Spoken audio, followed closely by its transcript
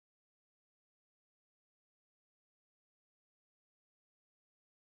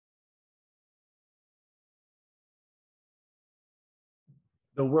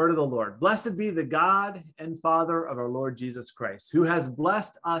The word of the Lord. Blessed be the God and Father of our Lord Jesus Christ, who has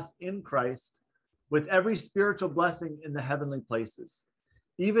blessed us in Christ with every spiritual blessing in the heavenly places,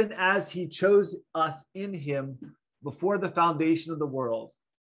 even as he chose us in him before the foundation of the world,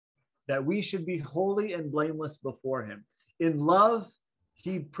 that we should be holy and blameless before him. In love,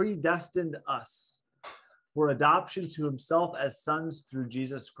 he predestined us for adoption to himself as sons through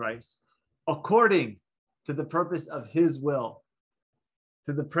Jesus Christ, according to the purpose of his will,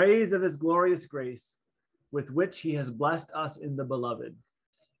 to the praise of his glorious grace, with which he has blessed us in the beloved.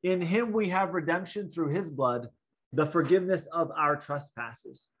 In him we have redemption through his blood, the forgiveness of our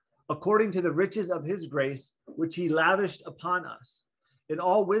trespasses, according to the riches of his grace, which he lavished upon us, in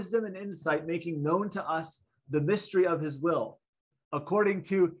all wisdom and insight, making known to us the mystery of his will, according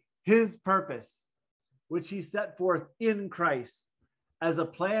to his purpose, which he set forth in Christ as a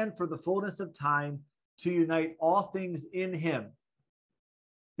plan for the fullness of time, to unite all things in him,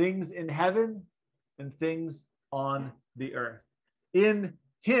 things in heaven and things on the earth. In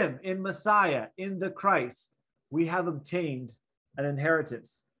him, in Messiah, in the Christ, we have obtained an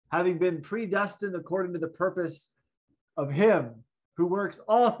inheritance, having been predestined according to the purpose of him who works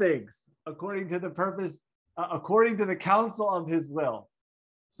all things according to the purpose, according to the counsel of his will,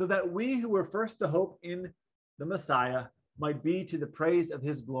 so that we who were first to hope in the Messiah might be to the praise of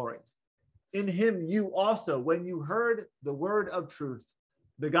his glory. In him you also, when you heard the word of truth,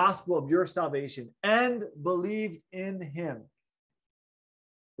 the gospel of your salvation, and believed in him,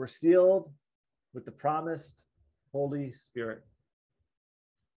 were sealed with the promised Holy Spirit,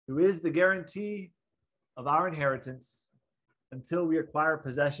 who is the guarantee of our inheritance until we acquire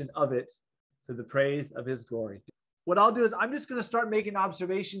possession of it, to the praise of his glory. What I'll do is I'm just going to start making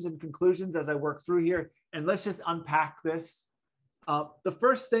observations and conclusions as I work through here, and let's just unpack this. The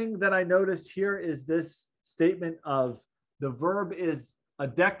first thing that I noticed here is this statement of the verb is a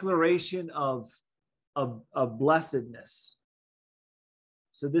declaration of blessedness.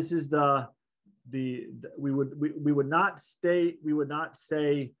 So this is we would not say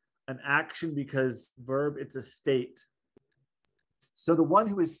an action, because verb, it's a state. So the one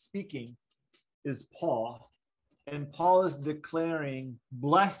who is speaking is Paul, and Paul is declaring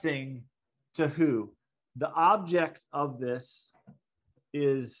blessing to who? The object of this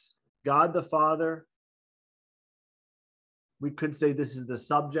is God the Father. We could say this is the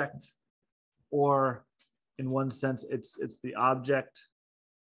subject, or in one sense, it's the object.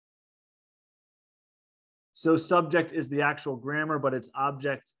 So subject is the actual grammar, but it's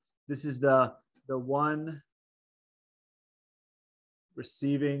object. This is the one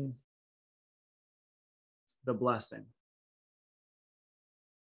receiving the blessing.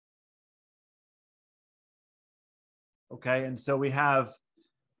 Okay, and so we have,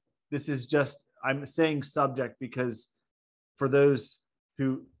 this is just, I'm saying subject because for those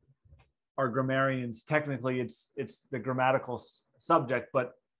who are grammarians, technically it's the grammatical subject,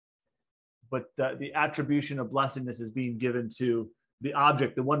 but the attribution of blessedness is being given to the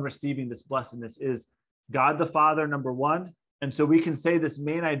object. The one receiving this blessedness is God the Father, number one. And so we can say this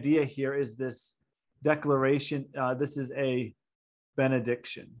main idea here is this declaration. This is a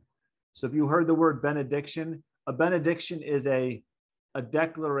benediction. So if you heard the word benediction, a benediction is a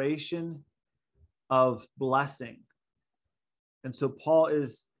declaration of blessing. And so Paul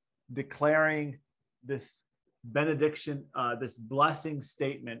is declaring this benediction, this blessing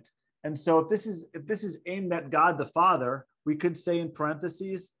statement. And so if this is aimed at God the Father, we could say in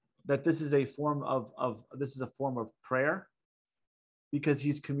parentheses that this is a form of prayer, because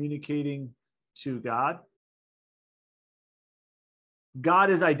he's communicating to God. God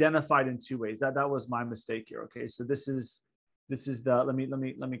is identified in two ways. That was my mistake here. Okay, so this is the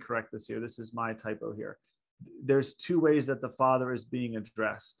let me correct this here. This is my typo here. There's two ways that the Father is being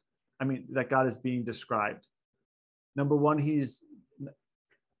addressed. That God is being described. Number one, he's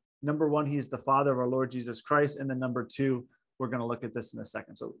the Father of our Lord Jesus Christ, and then number two, we're going to look at this in a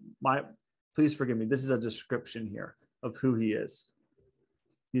second. So please forgive me. This is a description here of who he is.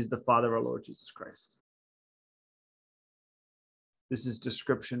 He's the Father of our Lord Jesus Christ. This is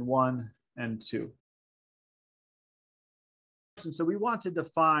description 1 and 2. And so we want to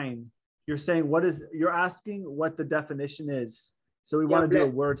define, you're saying you're asking what the definition is. So we want to do a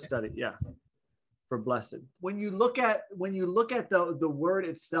word study. Yeah. For blessed. When you look at the word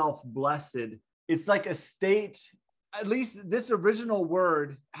itself, blessed, it's like a state. At least this original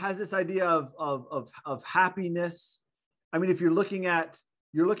word has this idea of happiness. If you're looking at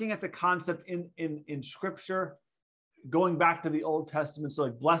the concept in Scripture, going back to the Old Testament, so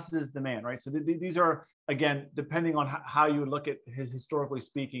like blessed is the man, right? So these are, again, depending on how you would look at historically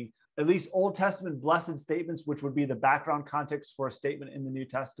speaking, at least Old Testament blessed statements, which would be the background context for a statement in the New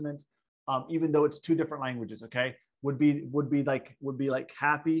Testament, even though it's two different languages, okay, would be like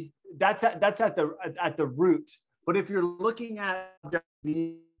happy. That's at the root. But if you're looking at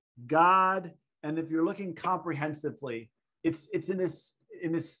God, and if you're looking comprehensively, it's in this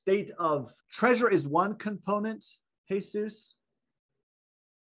state of treasure is one component, Jesus.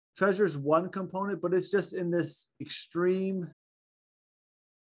 Treasure is one component, but it's just in this extreme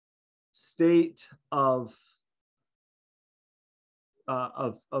state of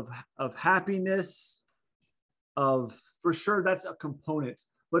happiness, for sure that's a component,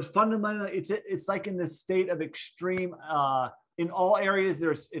 but fundamentally it's like in this state of extreme in all areas.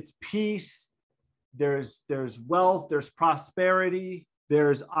 It's peace, there's wealth, there's prosperity,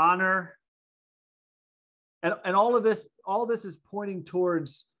 there's honor, and all this is pointing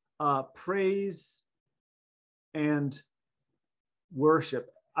towards praise and worship.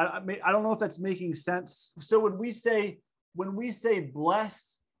 I don't know if that's making sense. So when we say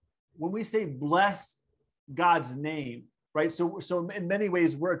bless God's name, right? So in many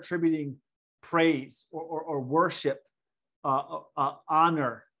ways we're attributing praise or worship,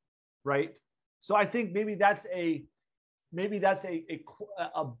 honor, right? So I think maybe that's a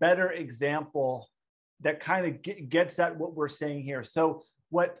better example that kind of gets at what we're saying here. So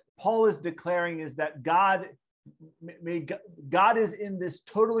what Paul is declaring is that God is in this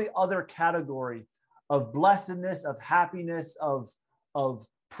totally other category of blessedness, of happiness, of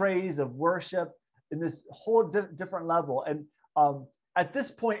praise, of worship, in this whole different level. And at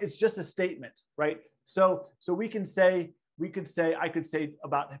this point, it's just a statement, right? So I could say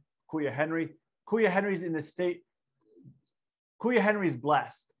about Kuya Henry's in this state. Kuya Henry's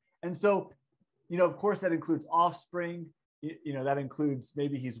blessed, and so of course that includes offspring. That includes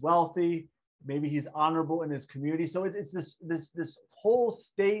maybe he's wealthy, maybe he's honorable in his community. So it's this whole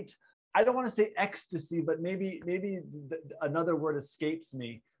state. I don't want to say ecstasy, but maybe another word escapes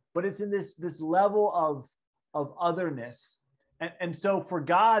me. But it's in this level of otherness, and so for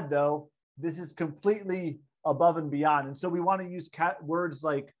God though, this is completely above and beyond. And so we want to use words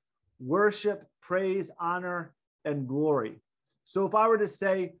like worship, praise, honor, and glory. So if I were to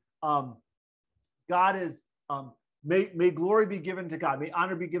say, God is may glory be given to God, may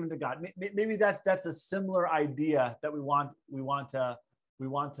honor be given to God. Maybe that's a similar idea that we want to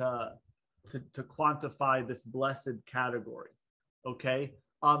quantify this blessed category. Okay.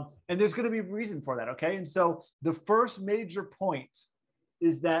 And there's going to be a reason for that. Okay. And so the first major point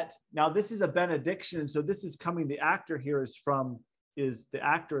is that now this is a benediction. And so this is coming, the actor here is Paul.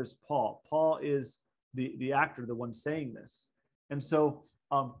 Paul is the actor, the one saying this. And so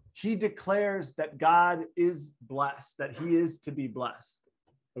he declares that God is blessed, that he is to be blessed.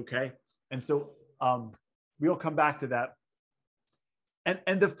 Okay. And so we'll come back to that.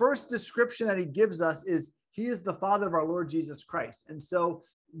 And the first description that he gives us is he is the Father of our Lord Jesus Christ. And so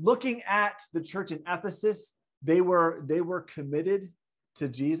looking at the church in Ephesus, they were committed to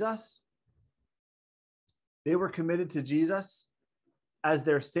Jesus. They were committed to Jesus as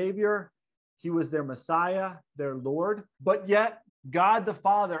their Savior. He was their Messiah, their Lord. But yet God the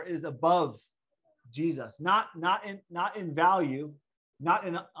Father is above Jesus, not in value, not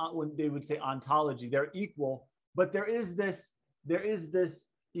in when they would say ontology. They're equal, but there is this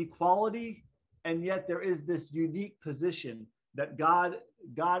equality, and yet there is this unique position that God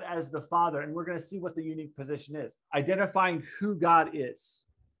as the Father, and we're going to see what the unique position is, identifying who God is.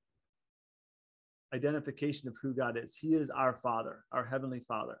 Identification of who God is. He is our Father, our Heavenly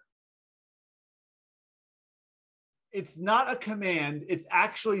Father. It's not a command. It's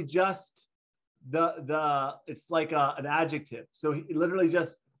actually just it's like an adjective. So he literally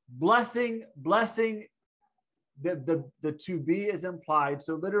just blessing, the to be is implied.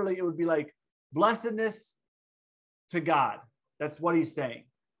 So literally it would be like blessedness to God. That's what he's saying.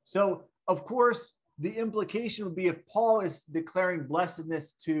 So of course, the implication would be if Paul is declaring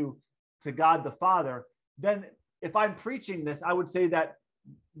blessedness to God the Father, then if I'm preaching this, I would say that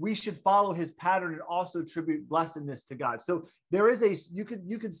we should follow his pattern and also attribute blessedness to God. So there is you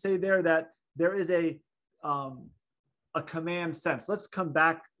could say there that there is a command sense. Let's come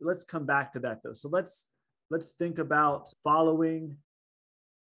back to that though. So let's think about following.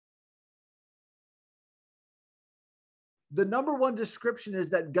 The number one description is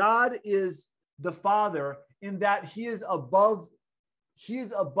that God is the Father in that he is above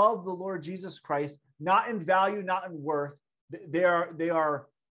the Lord Jesus Christ, not in value, not in worth. They are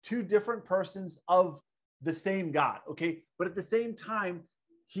two different persons of the same God, okay? But at the same time,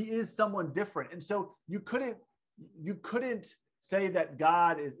 he is someone different. And so you couldn't you couldn't say that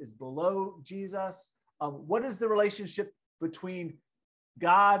God is below Jesus. What is the relationship between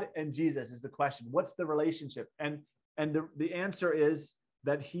God and Jesus is the question. What's the relationship? And the answer is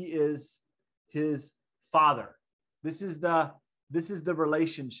that he is his father. This is the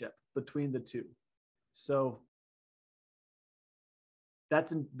relationship between the two. So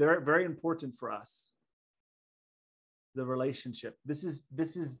that's very, very important for us. The relationship. This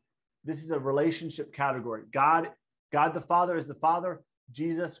is a relationship category. God the Father is the Father.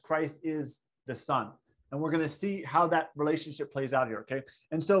 Jesus Christ is the Son. And we're going to see how that relationship plays out here, okay?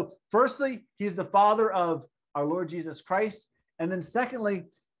 And so, firstly, he's the Father of our Lord Jesus Christ. And then secondly,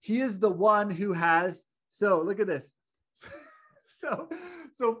 he is the one who has, so look at this. So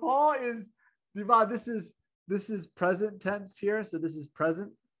Paul is, this is present tense here. So this is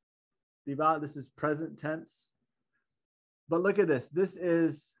present. This is present tense. But look at this. This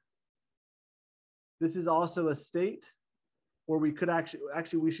is also a state, or we could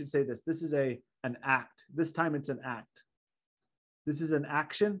actually we should say this. This is an act. This time it's an act. This is an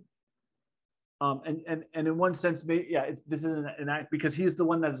action. And in one sense, this is an act because he's the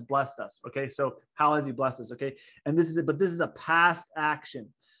one that has blessed us. Okay, so how has he blessed us? Okay, and this is a past action.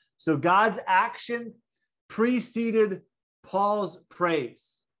 So God's action preceded Paul's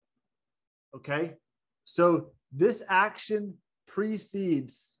praise. Okay, so this action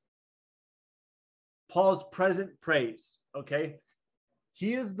precedes Paul's present praise. Okay,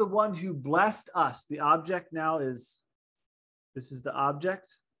 he is the one who blessed us. The object now is, this is the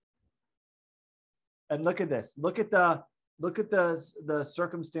object. And look at this. Look at the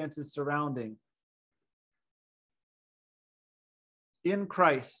circumstances surrounding. In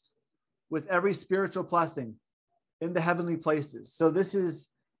Christ, with every spiritual blessing in the heavenly places. So this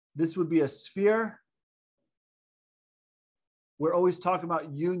would be a sphere. We're always talking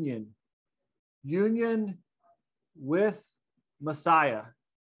about union with Messiah,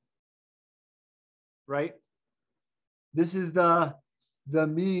 right? This is the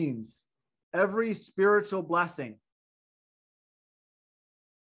means. Every spiritual blessing.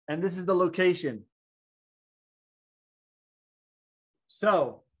 And this is the location.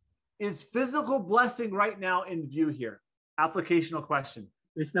 So, is physical blessing right now in view here? Applicational question.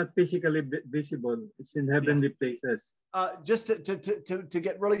 It's not physically visible. It's in heavenly places. Just to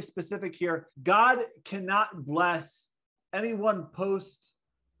get really specific here, God cannot bless anyone post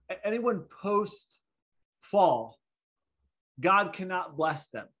fall. God cannot bless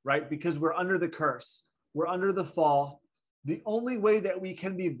them, right? Because we're under the curse. We're under the fall. The only way that we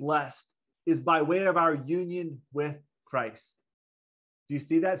can be blessed is by way of our union with Christ. Do you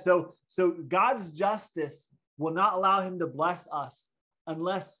see that? So God's justice will not allow him to bless us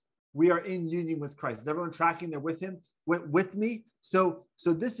unless we are in union with Christ. Is everyone tracking there with him, with me? So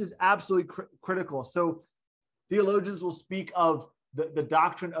this is absolutely critical. So theologians will speak of the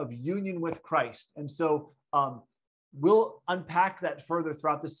doctrine of union with Christ. And so we'll unpack that further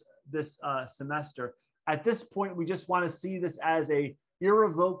throughout this semester. At this point, we just want to see this as a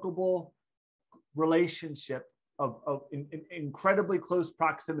irrevocable relationship of incredibly close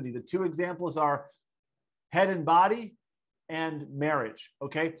proximity. The two examples are head and body and marriage.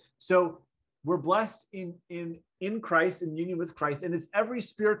 Okay, so we're blessed in Christ, in union with Christ, and it's every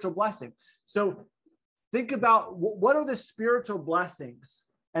spiritual blessing. So think about what are the spiritual blessings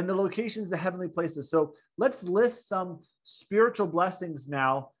and the locations, the heavenly places. So let's list some spiritual blessings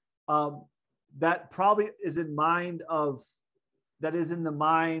now that probably is in the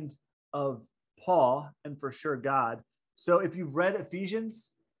mind of Paul and for sure God. So if you've read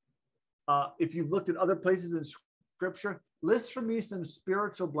Ephesians, if you've looked at other places in Scripture, list for me some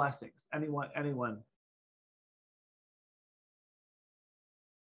spiritual blessings. Anyone?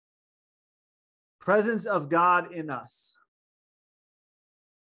 Presence of God in us.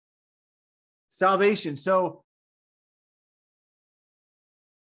 Salvation. So,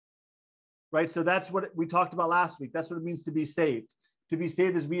 right. So that's what we talked about last week. That's what it means to be saved. To be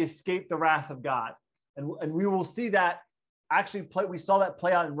saved is we escape the wrath of God. And we will see that actually we saw that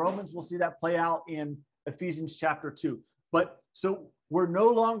play out in Romans. We'll see that play out in Ephesians chapter 2. But so we're no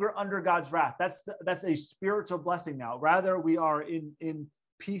longer under God's wrath. That's a spiritual blessing now. Rather, we are in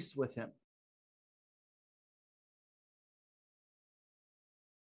peace with him.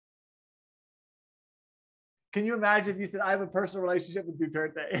 Can you imagine if you said, I have a personal relationship with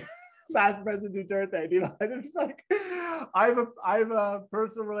Duterte, past President Duterte? You know, and it's like, I have a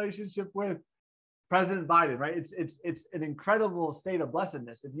personal relationship with President Biden, right? It's an incredible state of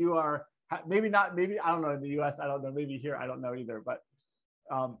blessedness. If you are maybe I don't know in the U.S., I don't know, maybe here, I don't know either. But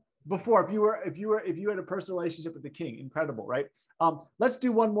before, if you had a personal relationship with the King, incredible, right? Let's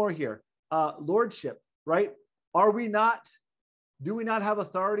do one more here. Lordship, right? do we not have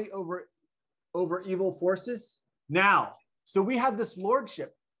authority over evil forces? Now, so we have this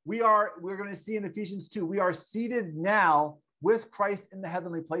lordship. We're going to see in Ephesians 2, we are seated now with Christ in the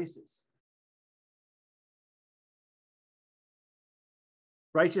heavenly places.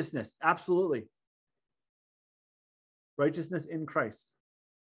 Righteousness, absolutely. Righteousness in Christ.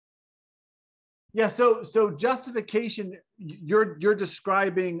 Yeah, so justification, you're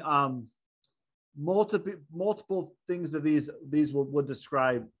describing multiple things of these would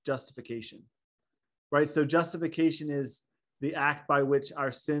describe justification, right? So justification is the act by which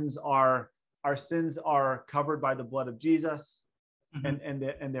our sins are covered by the blood of Jesus, and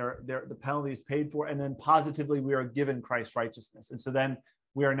the penalty is paid for, and then positively we are given Christ's righteousness, and so then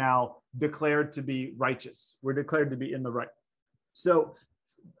we are now declared to be righteous. We're declared to be in the right. So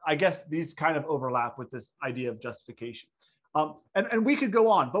I guess these kind of overlap with this idea of justification. And we could go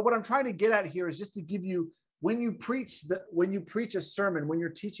on, but what I'm trying to get at here is just to give you, when you preach a sermon, when you're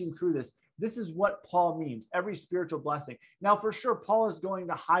teaching through this, this is what Paul means, every spiritual blessing. Now, for sure, Paul is going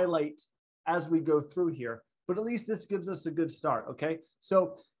to highlight as we go through here, but at least this gives us a good start, okay?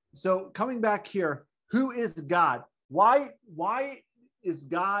 So coming back here, who is God? Why is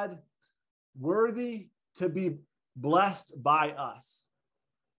God worthy to be blessed by us?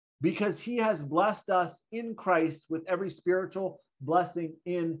 Because he has blessed us in Christ with every spiritual blessing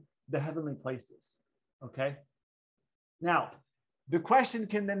in the heavenly places, okay? Now, the question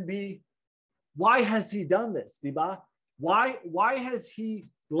can then be, why has he done this, Diba? Why has he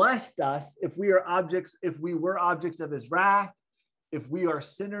blessed us if we were objects of his wrath, if we are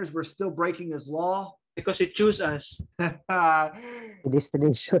sinners, we're still breaking his law? Because he chose us.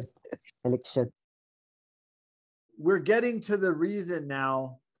 Destination, election. We're getting to the reason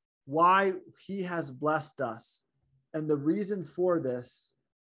now why he has blessed us. And the reason for this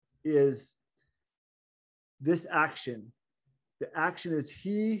is this action. The action is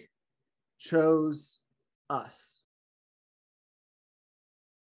he chose us.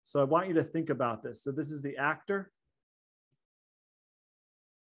 So I want you to think about this. So this is the actor.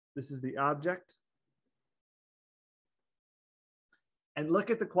 This is the object. And look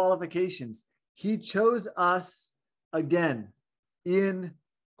at the qualifications. He chose us again in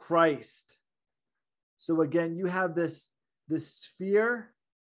Christ. So again, you have this sphere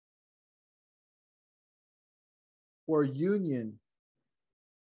or union.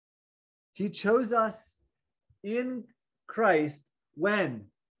 He chose us in Christ when?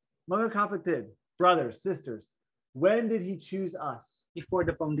 Mga kapatid, brothers, sisters, when did he choose us? Before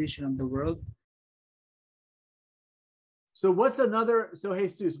the foundation of the world. So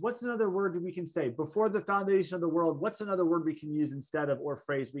Jesus, what's another word we can say? Before the foundation of the world, what's another word we can use instead of, or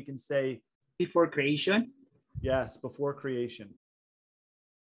phrase we can say? Before creation? Yes, before creation.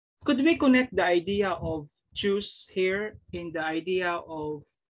 Could we connect the idea of choose here in the idea of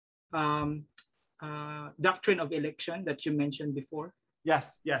doctrine of election that you mentioned before?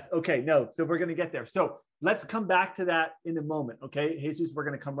 Yes. Okay, no. So we're going to get there. So let's come back to that in a moment. Okay, Jesus, we're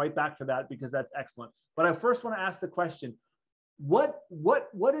going to come right back to that because that's excellent. But I first want to ask the question, what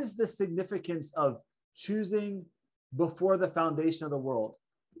is the significance of choosing before the foundation of the world?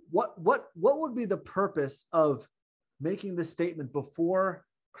 What would be the purpose of making this statement before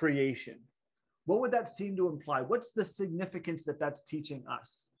creation? What would that seem to imply? What's the significance that that's teaching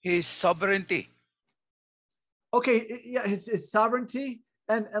us? His sovereignty. Okay, yeah, his sovereignty,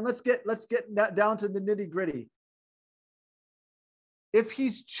 and let's get that down to the nitty-gritty. If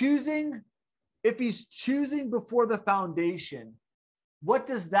he's choosing before the foundation, what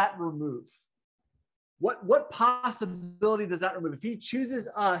does that remove? What possibility does that remove? If he chooses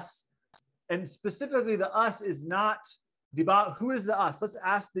us, and specifically the us is not about who is the us? Let's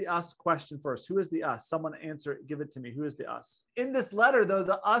ask the us question first. Who is the us? Someone answer it, give it to me. Who is the us? In this letter, though,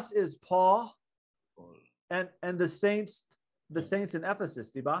 the us is Paul and the saints in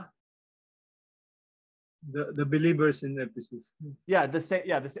Ephesus, diba? The believers in Ephesus. Yeah, the saint.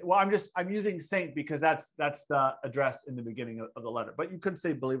 Yeah, well, I'm using saint because that's the address in the beginning of the letter. But you could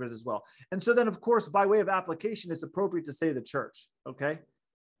say believers as well. And so then, of course, by way of application, it's appropriate to say the church. Okay,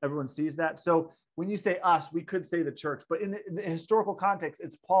 everyone sees that. So when you say us, we could say the church, but in the historical context,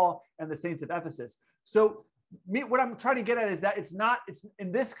 it's Paul and the saints of Ephesus. So what I'm trying to get at is that it's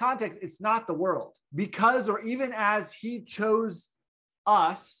in this context, it's not the world, because, or even as he chose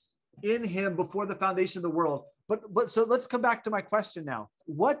us in him before the foundation of the world. But so let's come back to my question now.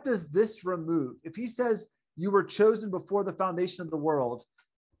 What does this remove? If he says you were chosen before the foundation of the world,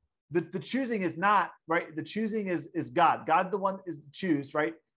 the choosing is not, right? The choosing is God. God, the one is the choose,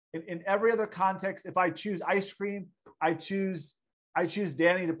 right? In every other context, if I choose ice cream, I choose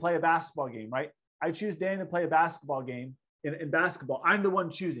Danny to play a basketball game, right? I choose Dan to play a basketball game in basketball. I'm the one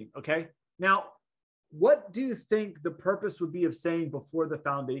choosing, okay? Now, what do you think the purpose would be of saying before the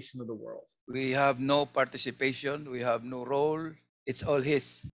foundation of the world? We have no participation. We have no role. It's all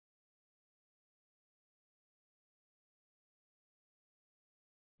His.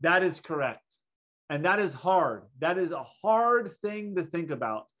 That is correct. And that is hard. That is a hard thing to think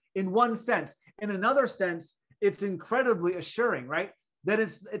about in one sense. In another sense, it's incredibly assuring, right? That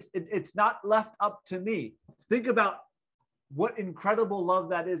it's not left up to me. Think about what incredible love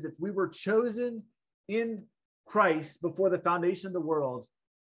that is. If we were chosen in Christ before the foundation of the world,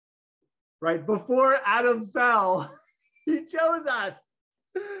 right? Before Adam fell, He chose us.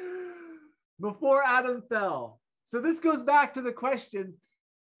 Before Adam fell. So this goes back to the question.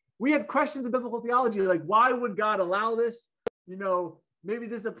 We had questions of biblical theology, like, why would God allow this? You know, maybe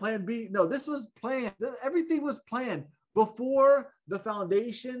this is a plan B. No, this was planned. Everything was planned before the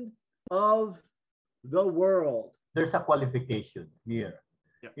foundation of the world. There's a qualification here.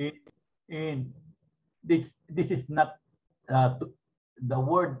 Yep. In this is not the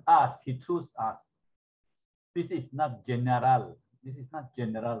word us. He chose us. This is not general. This is not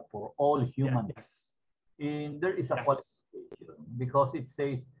general for all humans. Yes. And there is a qualification because it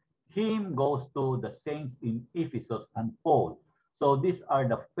says, him goes to the saints in Ephesus and Paul. So these are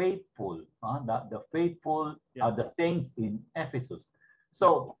the faithful, the faithful are the saints in Ephesus.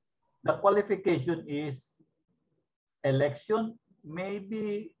 So the qualification is election,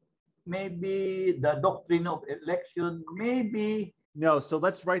 maybe the doctrine of election, maybe. No, so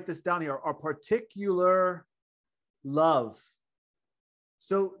let's write this down here. A particular love.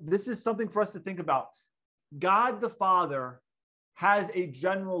 So this is something for us to think about. God the Father has a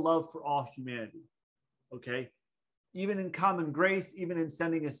general love for all humanity, okay? Even in common grace, even in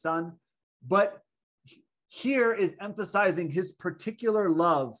sending His Son. But here is emphasizing His particular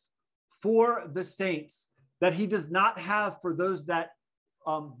love for the saints that He does not have for those that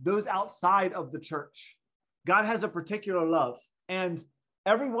those outside of the church. God has a particular love, and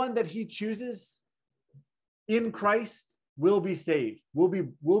everyone that He chooses in Christ will be saved, will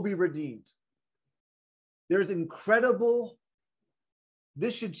be redeemed. There's incredible.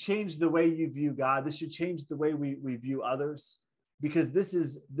 This should change the way you view God. This should change the way we view others, because this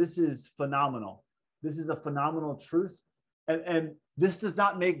is phenomenal. This is a phenomenal truth. And this does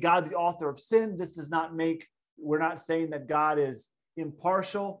not make God the author of sin. This does not make, we're not saying that God is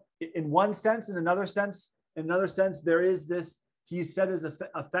impartial in one sense. In another sense, there is this, He set His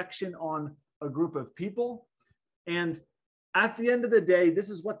affection on a group of people. And at the end of the day, this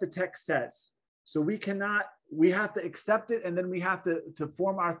is what the text says. So we have to accept it, and then we have to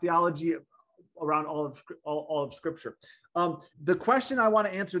form our theology around all of Scripture. The question I want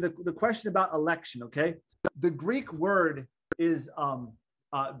to answer, the question about election, okay? The Greek word is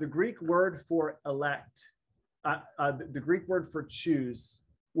the Greek word for elect, the Greek word for choose.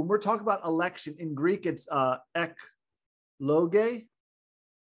 When we're talking about election in Greek, it's ekloge,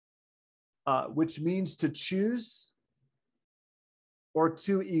 which means to choose or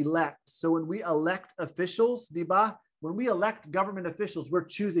to elect. So when we elect officials, diba, when we elect government officials, we're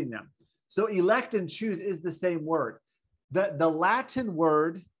choosing them. So elect and choose is the same word. The Latin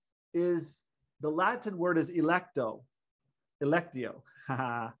word is electio.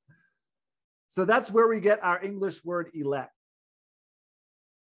 So that's where we get our English word elect.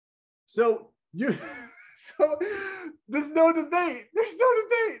 So there's no debate.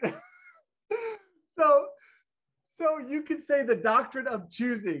 So you could say the doctrine of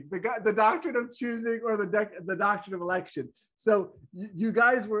choosing, the doctrine of choosing, or the doctrine of election. So you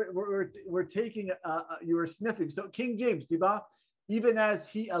guys were taking, you were sniffing. So King James, diba, even as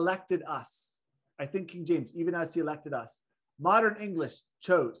He elected us. I think King James, even as He elected us. Modern English,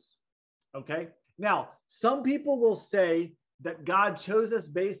 chose. Okay. Now, some people will say that God chose us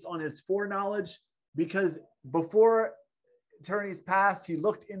based on His foreknowledge, because before eternity's past, He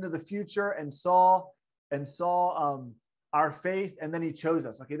looked into the future and saw our faith, and then He chose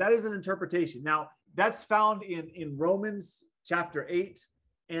us. Okay, that is an interpretation. Now, that's found in Romans chapter 8.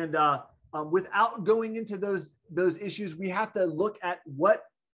 And without going into those issues, we have to look at what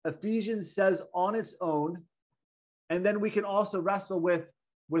Ephesians says on its own, and then we can also wrestle with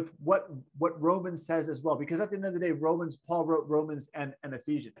what Romans says as well, because at the end of the day, Paul wrote Romans and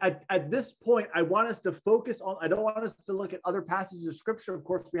Ephesians. At this point, I want us to focus on, I don't want us to look at other passages of Scripture. Of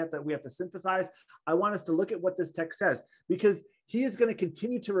course, we have to synthesize. I want us to look at what this text says, because he is going to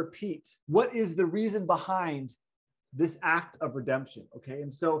continue to repeat what is the reason behind this act of redemption. Okay.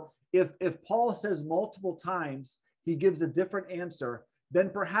 And so if Paul says multiple times, he gives a different answer, then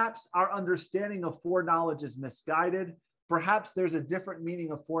perhaps our understanding of foreknowledge is misguided. Perhaps there's a different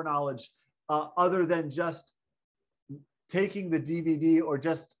meaning of foreknowledge other than just taking the DVD or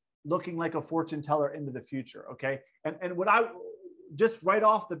just looking like a fortune teller into the future. Okay. And what I just right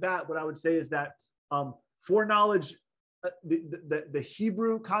off the bat, what I would say is that foreknowledge, the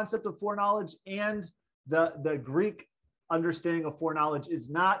Hebrew concept of foreknowledge and the Greek understanding of foreknowledge is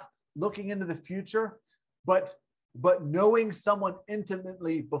not looking into the future, but knowing someone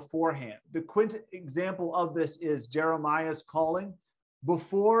intimately beforehand. The quint example of this is Jeremiah's calling.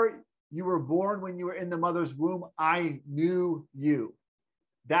 Before you were born, when you were in the mother's womb, I knew you.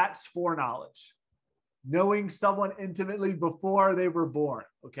 That's foreknowledge. Knowing someone intimately before they were born.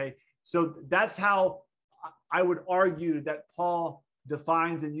 Okay. So that's how I would argue that Paul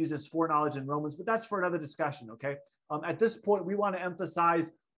defines and uses foreknowledge in Romans, but that's for another discussion. Okay. At this point, we want to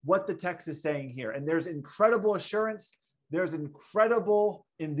emphasize what the text is saying here. And there's incredible assurance. There's incredible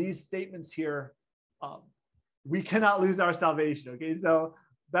in these statements here. We cannot lose our salvation. Okay. So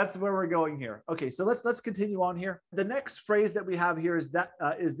that's where we're going here. Okay. So let's continue on here. The next phrase that we have here is that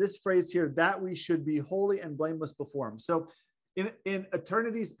is this phrase here, that we should be holy and blameless before him. So in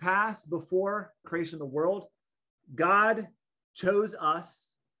eternities past, before creation of the world, God chose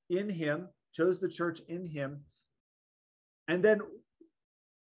us in him, chose the church in him. And then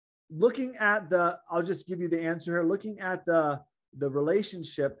looking at I'll just give you the answer here. Looking at the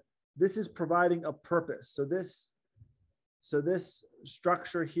relationship, this is providing a purpose. So this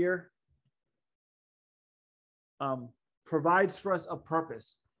structure here provides for us a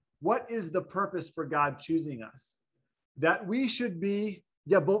purpose. What is the purpose for God choosing us? That we should be,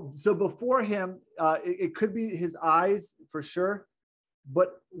 so before him, it could be his eyes for sure.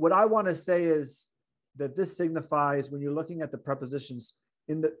 But what I want to say is that this signifies, when you're looking at the prepositions,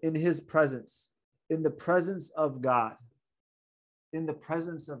 in his presence, in the presence of God, in the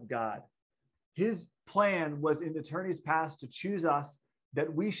presence of God. His plan was in eternity's past to choose us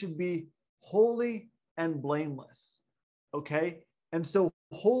that we should be holy and blameless. Okay. And so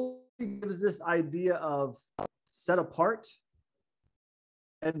holy gives this idea of set apart,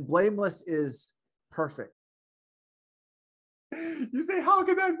 and blameless is perfect. You say, how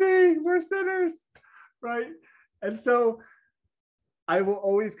can that be? We're sinners, right? And so I will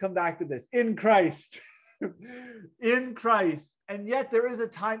always come back to this: in Christ. In Christ. And yet there is a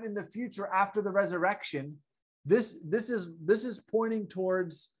time in the future after the resurrection. This is pointing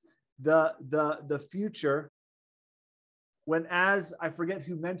towards the future, when, as I forget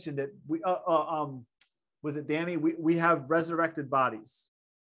who mentioned it, was it Danny? We have resurrected bodies.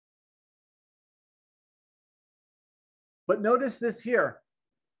 But notice this here.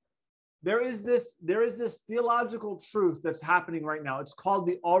 There is this theological truth that's happening right now. It's called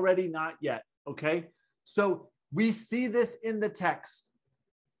the already not yet. Okay. So we see this in the text.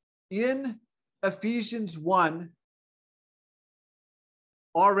 In Ephesians 1,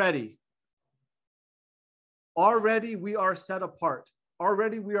 already we are set apart.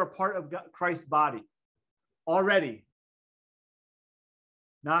 Already we are part of Christ's body. Already.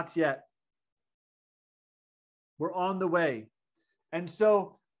 Not yet. We're on the way. And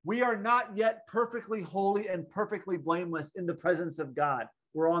so we are not yet perfectly holy and perfectly blameless in the presence of God.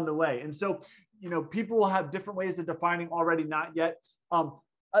 We're on the way. And so, people will have different ways of defining already not yet.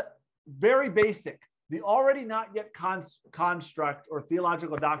 Very basic. The already not yet construct or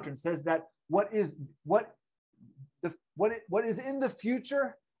theological doctrine says that what is in the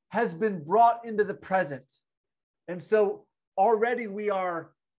future has been brought into the present. And so already we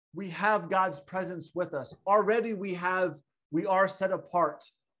have God's presence with us. Already we are set apart.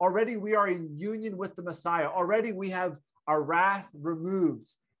 Already we are in union with the Messiah. Already we have our wrath removed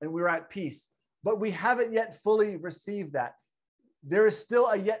and we're at peace. But we haven't yet fully received that. There is still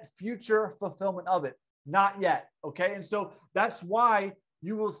a yet future fulfillment of it. Not yet. Okay. And so that's why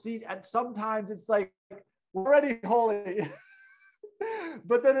you will see at sometimes it's like, we're already holy.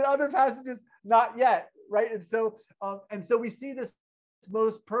 But then in other passages, not yet. Right. And so we see this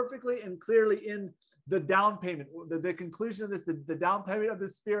most perfectly and clearly in the down payment, the conclusion of this, the down payment of the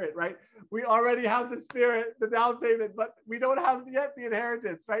Spirit, right? We already have the Spirit, the down payment, but we don't have yet the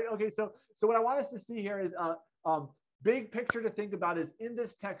inheritance, right? Okay, so what I want us to see here is big picture to think about is in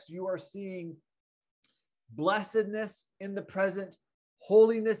this text, you are seeing blessedness in the present,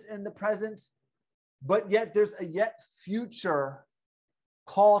 holiness in the present, but yet there's a yet future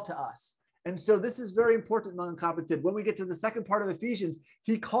call to us. And so this is very important, non-competent. When we get to the second part of Ephesians,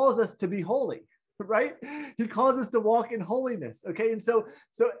 he calls us to be holy, right? He calls us to walk in holiness. Okay. And so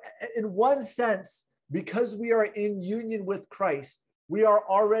in one sense, because we are in union with Christ, we are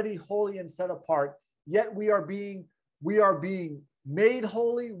already holy and set apart, yet we are being made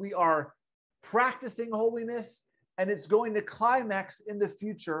holy. We are practicing holiness, and it's going to climax in the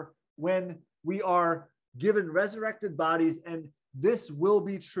future when we are given resurrected bodies, and this will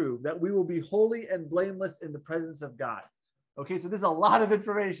be true, that we will be holy and blameless in the presence of God. Okay, so this is a lot of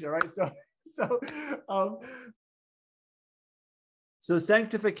information, right? So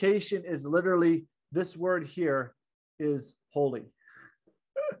sanctification is literally, this word here is holy,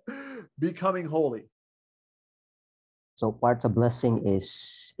 becoming holy. So part of blessing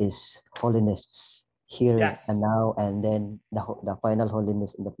is holiness here Yes. and now, and then the final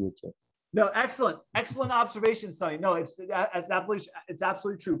holiness in the future. No, excellent observation, Sonny. No, it's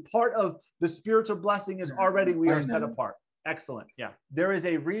absolutely true. Part of the spiritual blessing is already we are set apart. Excellent. Yeah. There is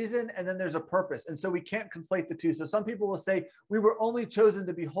a reason and then there's a purpose. And so we can't conflate the two. So some people will say we were only chosen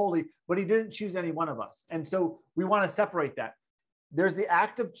to be holy, but he didn't choose any one of us. And so we want to separate that. There's the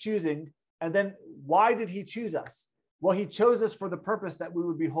act of choosing. And then why did he choose us? Well, he chose us for the purpose that we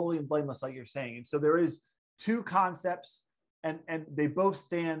would be holy and blameless, like you're saying. And so there is two concepts, and they both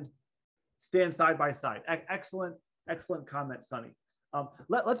stand side by side. Excellent comment, Sonny.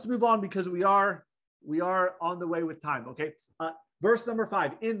 Let's move on because we are on the way with time. Okay. Verse number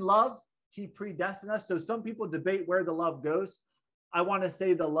 5, in love, he predestined us. So some people debate where the love goes. I want to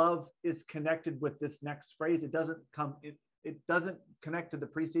say the love is connected with this next phrase. It doesn't connect to the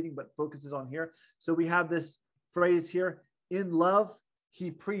preceding, but focuses on here. So we have this phrase here, in love, he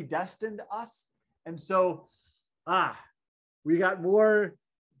predestined us. And so, we got more,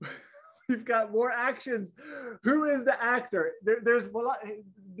 we've got more actions. Who is the actor? There's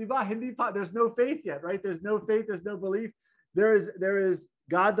no faith yet, right? There's no faith, there's no belief. There is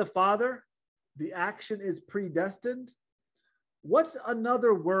God the Father. The action is predestined. What's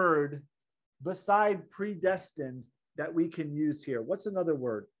another word beside predestined that we can use here? What's another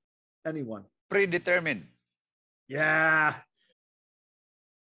word? Anyone? Predetermined. Yeah.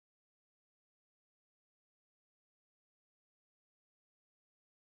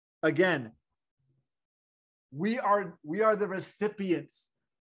 Again, we are the recipients.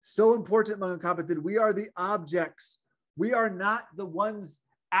 So important, mga kapatid. We are the objects. We are not the ones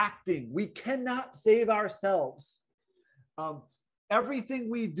acting. We cannot save ourselves. Everything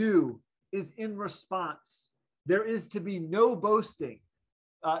we do is in response. There is to be no boasting.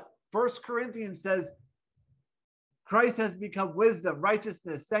 1 Corinthians says, Christ has become wisdom,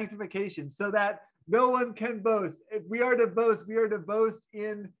 righteousness, sanctification, so that no one can boast. If we are to boast, we are to boast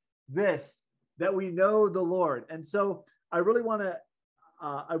in this, that we know the Lord. And so I really want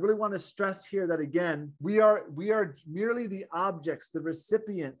to stress here that, again, we are merely the objects, the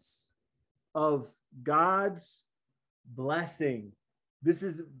recipients of God's blessing. This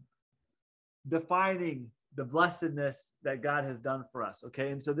is defining the blessedness that God has done for us.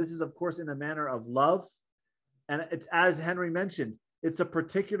 Okay. And so this is, of course, in a manner of love. And it's, as Henry mentioned, it's a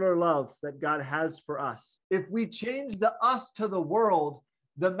particular love that God has for us. If we change the us to the world,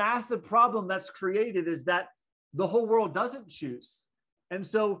 the massive problem that's created is that the whole world doesn't choose. And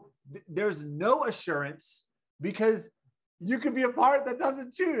so there's no assurance because you could be a part that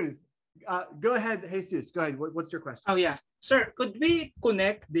doesn't choose. Go ahead, Jesus. Go ahead. What's your question? Oh, yeah. Sir, could we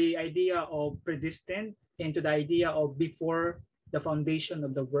connect the idea of predestined into the idea of before the foundation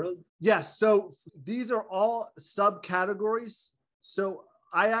of the world? Yes. So these are all subcategories. So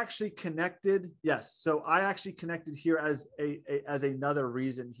I actually connected. Yes. So I actually connected here as another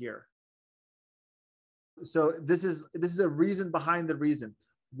reason here. So this is a reason behind the reason.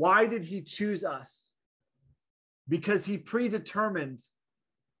 Why did he choose us? Because he predetermined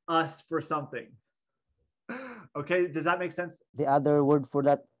us for something. Okay. Does that make sense? The other word for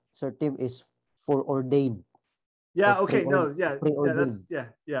that, Sir Tim, is foreordained. Yeah. Okay. No. Yeah. Preordained.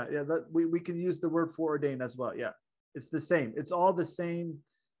 We can use the word foreordained as well. Yeah. It's the same. It's all the same.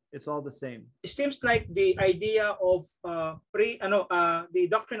 It's all the same. It seems like the idea of the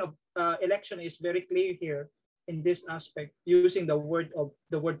doctrine of election is very clear here in this aspect, using the word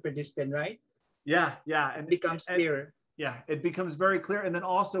predestined, right? Yeah. And it becomes clearer. Yeah, it becomes very clear. And then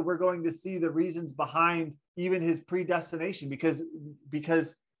also we're going to see the reasons behind even his predestination, because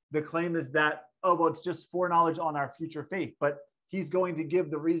the claim is that, it's just foreknowledge on our future faith. But he's going to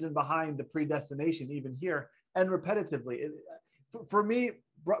give the reason behind the predestination even here and repetitively. For me,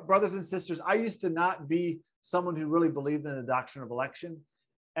 brothers and sisters, I used to not be someone who really believed in the doctrine of election.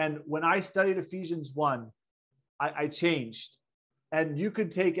 And when I studied Ephesians 1, I changed. And you could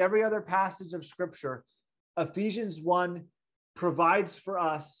take every other passage of scripture. Ephesians 1 provides for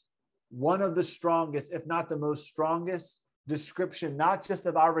us one of the strongest, if not the most strongest description, not just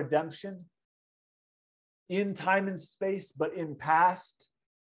of our redemption in time and space, but in past.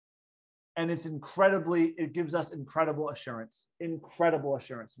 And it gives us incredible assurance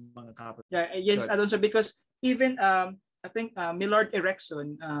among the company. Yeah, yes, Alonso, because even I think Millard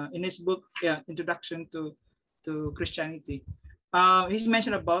Erickson in his book, Introduction to Christianity, he's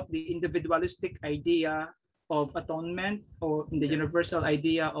mentioned about the individualistic idea of atonement, or in the universal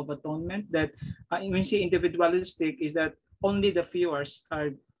idea of atonement, that when you say individualistic is that only the few are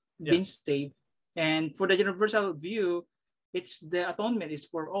being saved, and for the universal view, it's the atonement is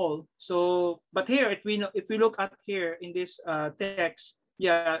for all. So, but here, if we look at here in this text,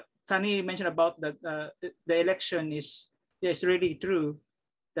 Sunny mentioned about that the election is really true,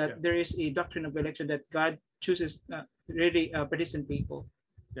 that there is a doctrine of election, that God chooses really partisan people.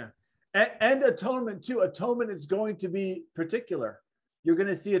 And atonement too. Atonement is going to be particular. You're going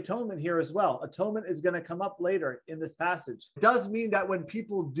to see atonement here as well. Atonement is going to come up later in this passage. It does mean that when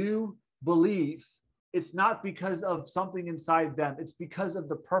people do believe, it's not because of something inside them. It's because of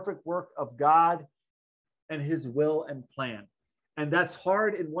the perfect work of God and his will and plan. And that's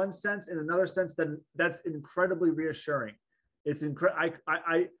hard in one sense. In another sense, then that's incredibly reassuring. It's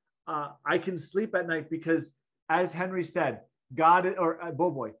I can sleep at night because, as Henry said, God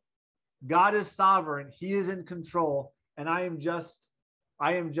is sovereign. He is in control, and I am just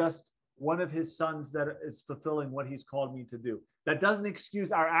one of his sons that is fulfilling what he's called me to do. That doesn't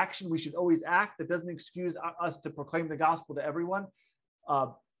excuse our action. We should always act. That doesn't excuse us to proclaim the gospel to everyone.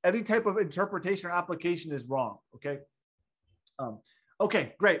 Any type of interpretation or application is wrong. Okay.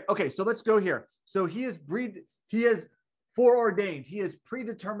 Okay, great. Okay, so let's go here. So he has foreordained. He has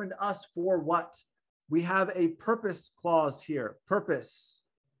predetermined us for what? We have a purpose clause here. Purpose.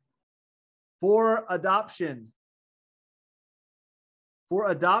 For adoption. For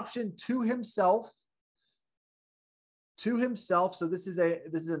adoption to himself. To himself. So this is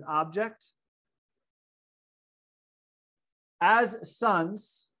an object. As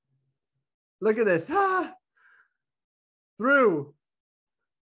sons. Look at this. Through,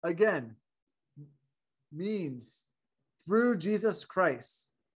 again, means through Jesus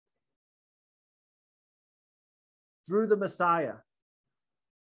Christ, through the Messiah.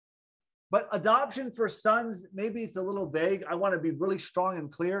 But adoption for sons, maybe it's a little vague. I want to be really strong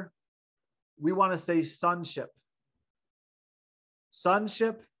and clear. We want to say sonship.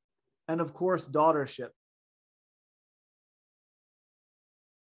 Sonship, and of course, daughtership.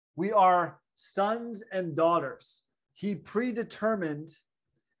 We are sons and daughters. He predetermined,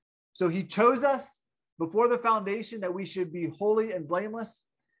 so he chose us before the foundation that we should be holy and blameless.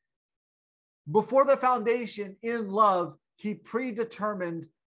 Before the foundation, in love, he predetermined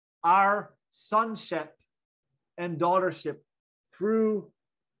our sonship and daughtership through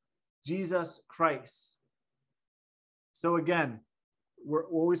Jesus Christ. So again, we're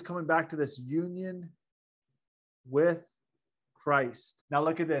always coming back to this union with Christ. Now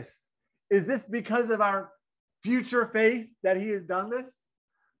look at this. Is this because of our future faith that he has done this?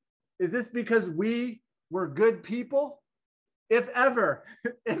 Is this because we were good people? If ever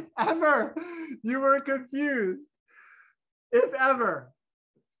you were confused, if ever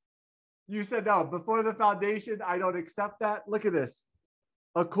you said, no, before the foundation, I don't accept that. Look at this.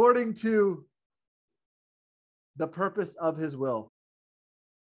 According to the purpose of his will.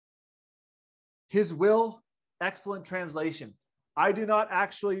 His will, excellent translation. I do not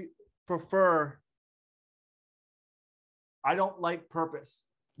actually prefer, I don't like purpose.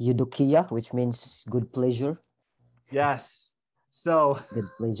 Eudokia, which means good pleasure. Yes. So, good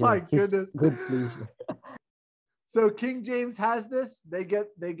pleasure. My goodness. Good pleasure. So King James has this. They get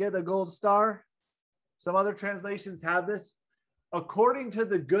a gold star. Some other translations have this. According to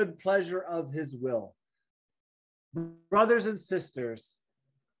the good pleasure of his will. Brothers and sisters,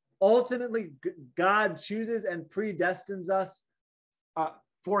 ultimately God chooses and predestines us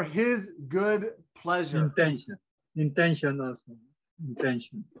for his good pleasure. Intention also.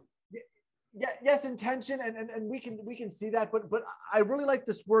 Intention. Yeah, yes, intention, and we can see that, but I really like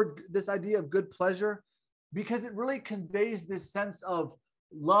this word, this idea of good pleasure, because it really conveys this sense of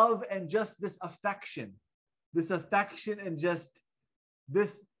love and just this affection and just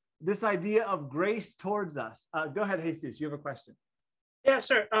this idea of grace towards us. Go ahead, Jesus, you have a question. Yeah,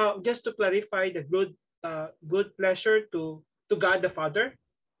 sir. Just to clarify, the good pleasure to God the Father.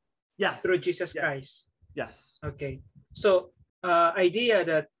 Yes. Through Jesus Christ. Yes. Okay. So idea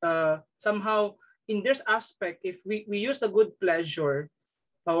that somehow in this aspect, if we use the good pleasure,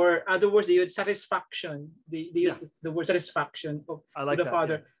 or other words, they use satisfaction. They use the word satisfaction of the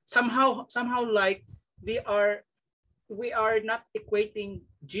Father. Yeah. Somehow like we are not equating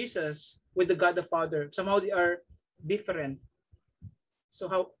Jesus with the God the Father. Somehow they are different. So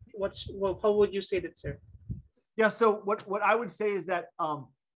how would you say that, sir? Yeah. So what I would say is that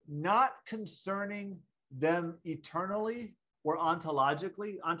not concerning them eternally or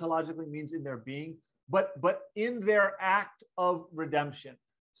ontologically means in their being, but in their act of redemption.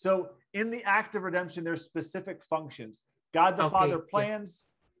 So in the act of redemption, there's specific functions. God the Father plans,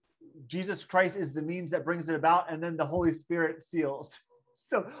 Jesus Christ is the means that brings it about, and then the Holy Spirit seals.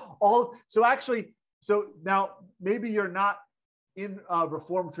 So now maybe you're not in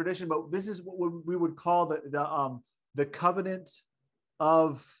Reformed tradition, but this is what we would call the covenant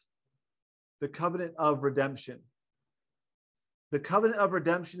of redemption. The covenant of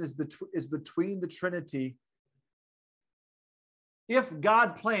redemption is between the Trinity. If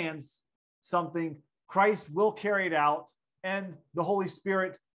God plans something, Christ will carry it out, and the Holy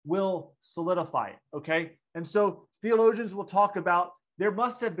Spirit will solidify it. Okay, and so theologians will talk about there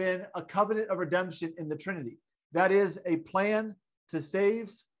must have been a covenant of redemption in the Trinity. That is a plan to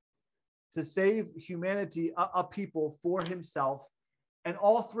save humanity, a people for himself, and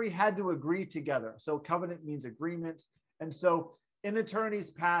all three had to agree together. So covenant means agreement, and so in eternities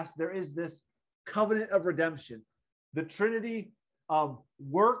past there is this covenant of redemption. The Trinity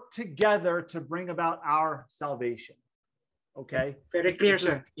work together to bring about our salvation. Okay, very clear,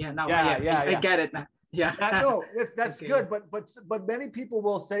 sir. Yeah, now I get it now. Yeah, no, that's okay. Good, but many people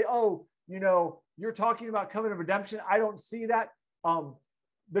will say, oh, you're talking about covenant of redemption. I don't see that.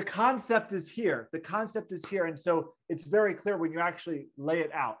 The concept is here. The concept is here, and so it's very clear when you actually lay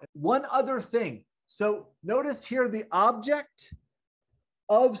it out. One other thing. So notice here the object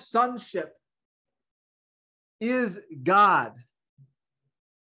of sonship is God.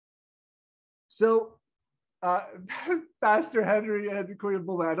 So Pastor Henry and Queen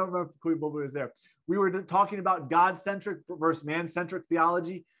Bulba, I don't remember if Queen Bulba was there. We were talking about God-centric versus man-centric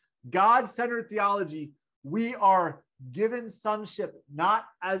theology. God-centered theology, we are given sonship,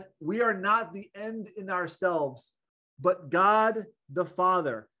 we are not the end in ourselves, but God the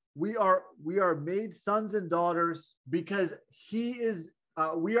Father. We are made sons and daughters because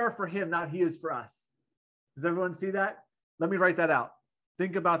we are for him, not he is for us. Does everyone see that? Let me write that out.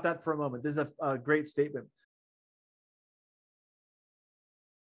 Think about that for a moment. This is a great statement.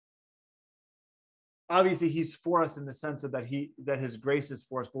 Obviously, he's for us in the sense of that his grace is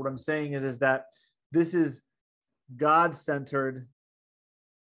for us. But what I'm saying is that this is God-centered.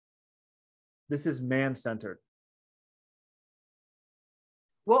 This is man-centered.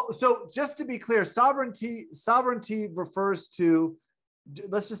 Well, so just to be clear, sovereignty refers to,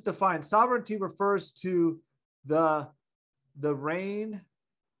 let's just define, sovereignty refers to the reign,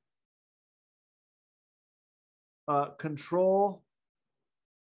 control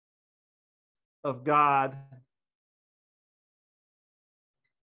of God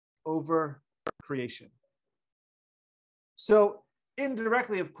over creation. So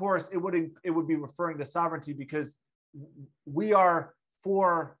indirectly, of course, it would be referring to sovereignty because we are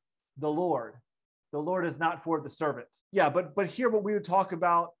for the Lord. The Lord is not for the servant. Yeah, but here what we would talk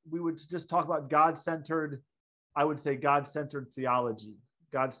about, we would just talk about God-centered, I would say God-centered theology.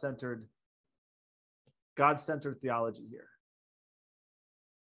 God-centered theology here.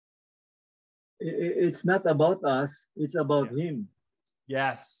 It's not about us, it's about him.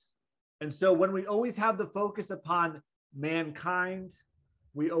 Yes. And so when we always have the focus upon mankind,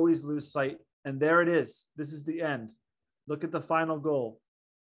 we always lose sight. And there it is. This is the end. Look at the final goal.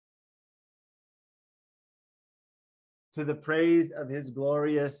 To the praise of his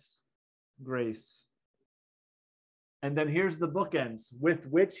glorious grace. And then here's the bookends, with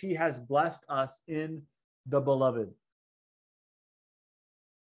which he has blessed us in the beloved.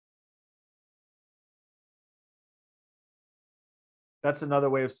 That's another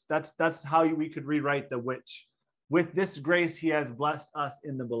way of, that's how we could rewrite the which. With this grace, he has blessed us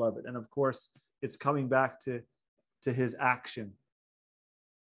in the beloved. And of course, it's coming back to his action.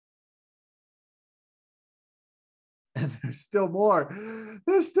 And there's still more.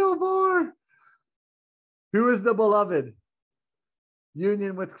 There's still more. Who is the beloved?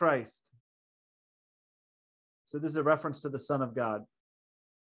 Union with Christ. So this is a reference to the Son of God.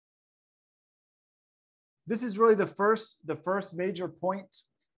 This is really the first major point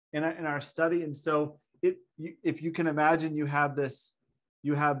in our study. And so if you can imagine, you have this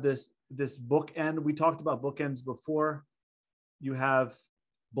bookend. We talked about bookends before. You have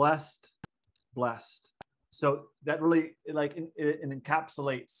blessed. So that really it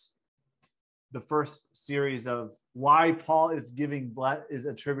encapsulates the first series of why Paul is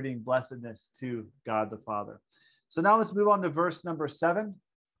attributing blessedness to God the Father. So now let's move on to verse number 7.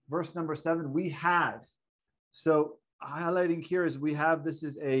 Verse number 7, we have. So highlighting here is we have, this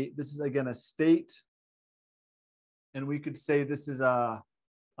is again a state, and we could say this is a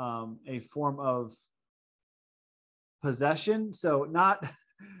form of possession. So not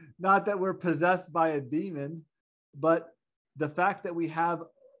that we're possessed by a demon, but the fact that we have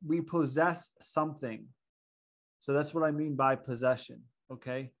we possess something. So that's what I mean by possession.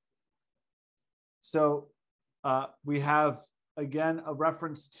 Okay. So we have, again, a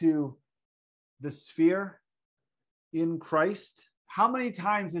reference to the sphere in Christ. How many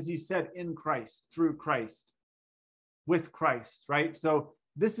times has he said in Christ, through Christ, with Christ, right? So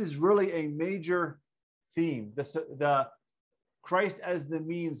this is really a major theme. The Christ as the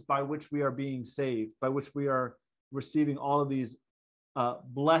means by which we are being saved, by which we are receiving all of these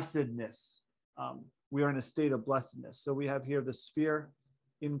blessedness. We are in a state of blessedness. So we have here the sphere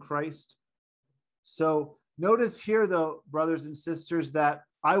in Christ. So notice here, though, brothers and sisters, that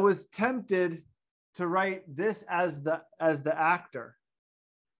I was tempted to write this as the actor,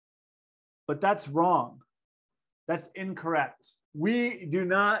 but that's wrong. That's incorrect. We do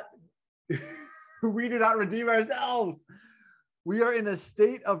not redeem ourselves. We are in a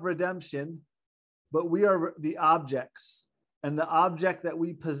state of redemption, but we are the objects, and the object that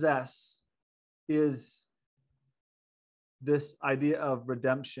we possess is this idea of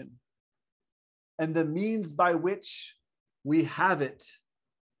redemption. And the means by which we have it,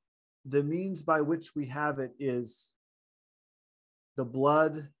 is the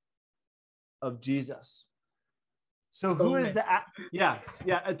blood of Jesus. So who is the,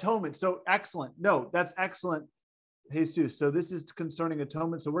 atonement. So excellent. No, that's excellent, Jesus. So this is concerning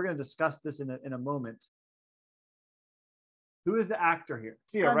atonement. So we're going to discuss this in a moment. Who is the actor here?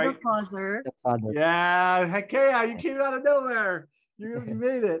 Here, right? The Father. Yeah, heck yeah, you came out of nowhere. You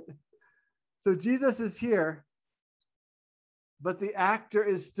made it. So Jesus is here, but the actor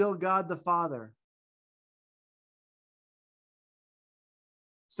is still God the Father.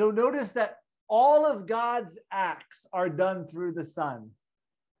 So notice that all of God's acts are done through the Son.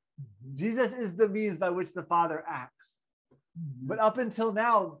 Jesus is the means by which the Father acts. But up until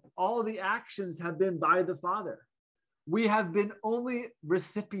now, all the actions have been by the Father. We have been only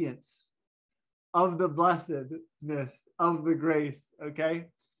recipients of the blessedness of the grace, okay?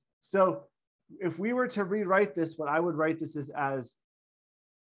 So if we were to rewrite this, what I would write this is as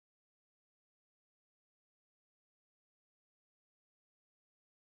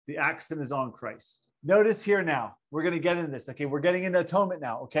the accent is on Christ. Notice here now, we're going to get into this, okay? We're getting into atonement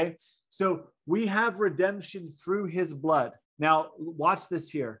now, okay? So we have redemption through his blood. Now, watch this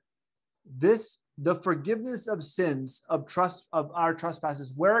here. The forgiveness of sins, of our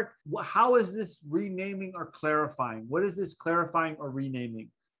trespasses, how is this renaming or clarifying? What is this clarifying or renaming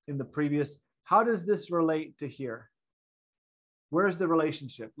in the previous? How does this relate to here? Where's the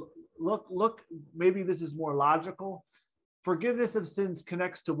relationship? Look, maybe this is more logical. Forgiveness of sins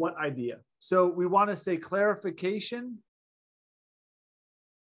connects to what idea? So we want to say clarification.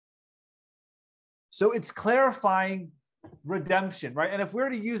 So it's clarifying redemption, right? And if we were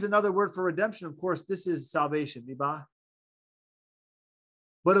to use another word for redemption, of course, this is salvation, diba?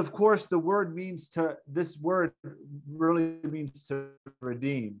 But of course, this word really means to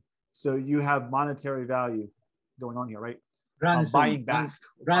redeem. So you have monetary value going on here, right? Ransom. Buying back.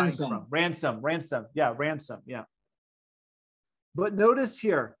 Ransom. Ransom. Yeah, ransom. Yeah. But notice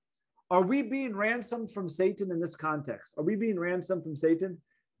here, are we being ransomed from Satan in this context? Are we being ransomed from Satan?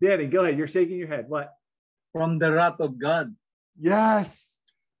 Danny, go ahead. You're shaking your head. What? From the wrath of God. Yes.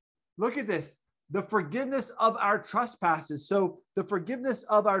 Look at this. The forgiveness of our trespasses. So the forgiveness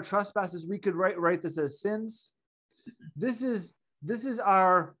of our trespasses, we could write this as sins. This is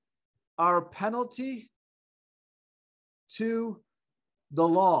our penalty to the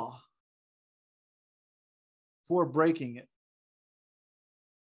law for breaking it.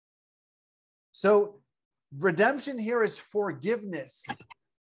 So redemption here is forgiveness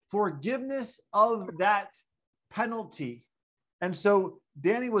of that penalty. And so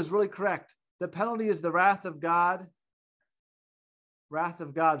Danny was really correct. The penalty is the wrath of God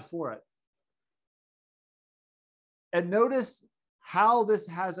for it. And notice how this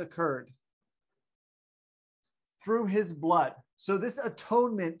has occurred through his blood. So this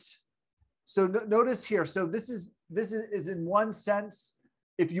atonement, so notice here, so this is in one sense,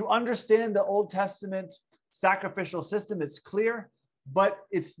 if you understand the Old Testament sacrificial system, it's clear, but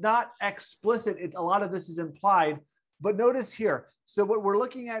it's not explicit. A lot of this is implied. But notice here, so what we're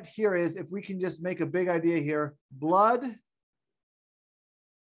looking at here is, if we can just make a big idea here, blood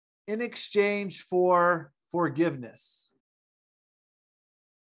in exchange for forgiveness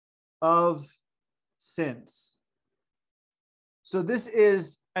of sins. So this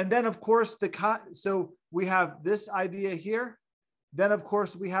is, and then of course, so we have this idea here. Then of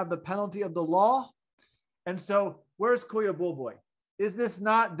course, we have the penalty of the law. And so where's Kuya Bulboy? Is this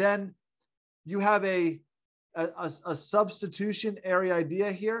not then, you have a substitutionary idea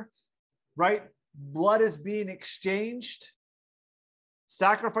here, right? Blood is being exchanged.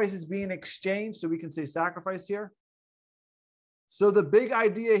 Sacrifice is being exchanged, so we can say sacrifice here. So the big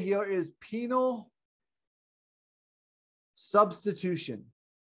idea here is penal substitution.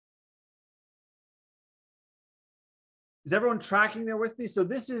 Is everyone tracking there with me? So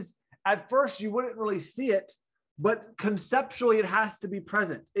this is, at first you wouldn't really see it, but conceptually it has to be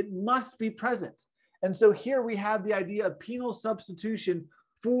present. It must be present. And so here we have the idea of penal substitution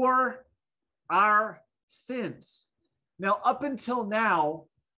for our sins. Now, up until now,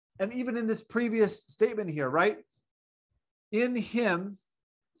 and even in this previous statement here, right? In him,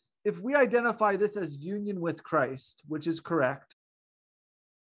 if we identify this as union with Christ, which is correct,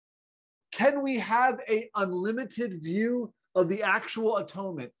 can we have an unlimited view of the actual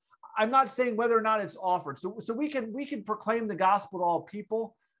atonement? I'm not saying whether or not it's offered. So we can proclaim the gospel to all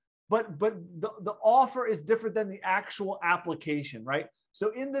people, but the offer is different than the actual application, right? So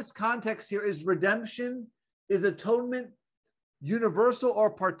in this context here, is redemption, is atonement universal or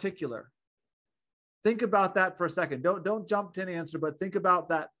particular? Think about that for a second. Don't jump to an answer, but think about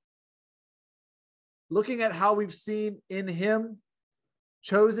that. Looking at how we've seen in him,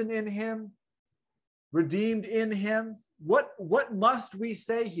 chosen in him, redeemed in him, what must we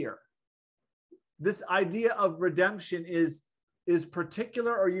say here? This idea of redemption is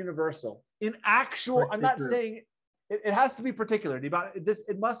particular or universal? In actual, particular. I'm not saying it has to be particular.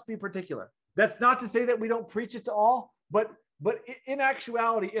 It must be particular. That's not to say that we don't preach it to all, but in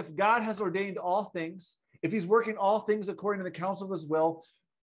actuality, if God has ordained all things, if he's working all things according to the counsel of his will,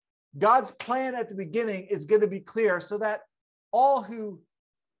 God's plan at the beginning is going to be clear so that all who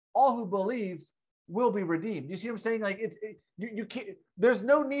believe will be redeemed. You see what I'm saying? Like you can't, there's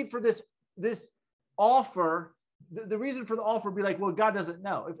no need for this offer. The reason for the offer would be like, well, God doesn't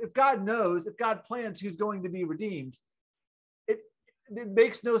know. If God knows, if God plans who's going to be redeemed, it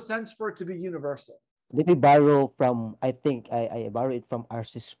makes no sense for it to be universal. Let me borrow from, I think I borrow it from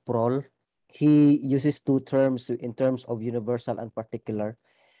R.C. Sproul. He uses two terms in terms of universal and particular.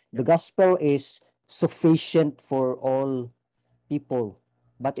 The gospel is sufficient for all people,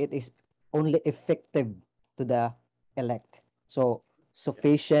 but it is only effective to the elect. So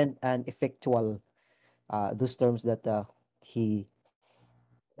sufficient and effectual, those terms that he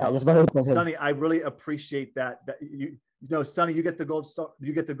just borrowed from him. Sonny, I really appreciate that. Sonny, you get the gold star.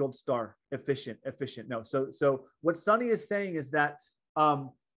 You get the gold star. Efficient. No, so what Sonny is saying is that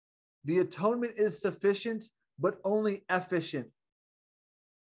the atonement is sufficient, but only efficient.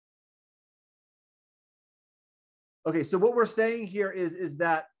 Okay, so what we're saying here is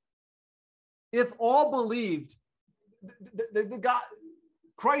that if all believed, the God,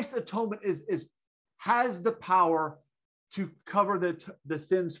 Christ's atonement has the power to cover the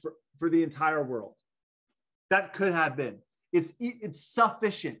sins for the entire world. That could have been. It's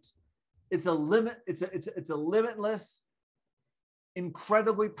sufficient. It's a limitless,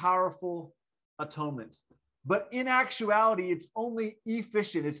 incredibly powerful atonement. But in actuality, it's only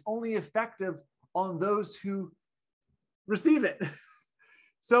efficient. It's only effective on those who receive it.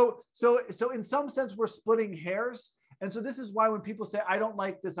 So in some sense, we're splitting hairs. And so this is why when people say, I don't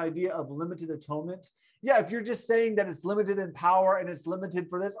like this idea of limited atonement. Yeah, if you're just saying that it's limited in power and it's limited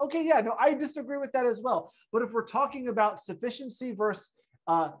for this, okay, yeah, no, I disagree with that as well. But if we're talking about sufficiency versus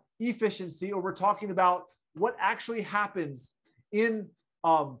efficiency, or we're talking about what actually happens in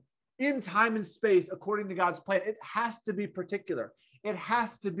time and space according to God's plan, it has to be particular. It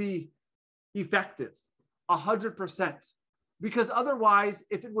has to be effective, 100%. Because otherwise,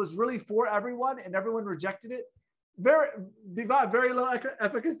 if it was really for everyone and everyone rejected it, very low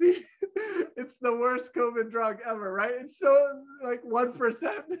efficacy. It's the worst COVID drug ever, right? It's so like 1%.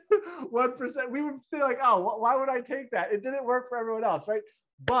 1%. We would say like, oh, why would I take that? It didn't work for everyone else, right?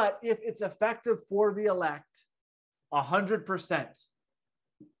 But if it's effective for the elect, 100%,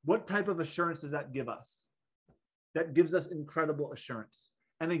 what type of assurance does that give us? That gives us incredible assurance.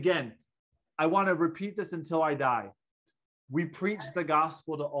 And again, I want to repeat this until I die. We preach the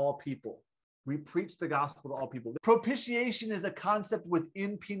gospel to all people. We preach the gospel to all people. Propitiation is a concept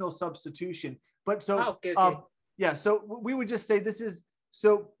within penal substitution. But so, yeah, so we would just say this is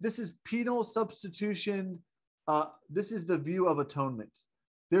penal substitution. This is the view of atonement.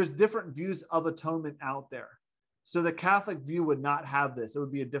 There's different views of atonement out there. So the Catholic view would not have this. It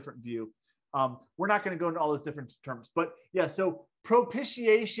would be a different view. We're not going to go into all those different terms. But yeah, so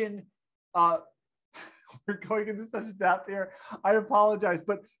propitiation, we're going into such depth here. I apologize.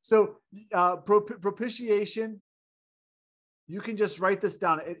 But so propitiation, you can just write this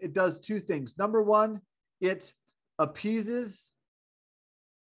down. It does two things. Number one, it appeases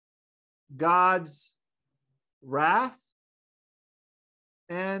God's wrath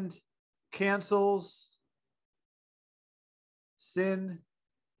and cancels sin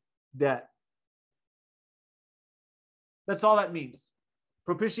debt. That's all that means.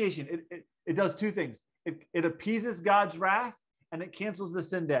 Propitiation. It does two things. It appeases God's wrath and it cancels the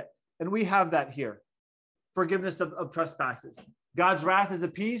sin debt. And we have that here. Forgiveness of trespasses. God's wrath is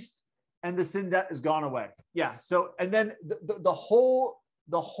appeased and the sin debt is gone away. Yeah. So, and then the whole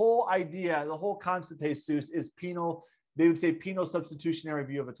idea, the whole concept, Jesus, is penal. They would say penal substitutionary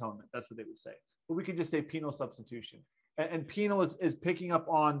view of atonement. That's what they would say. But we could just say penal substitution. And penal is picking up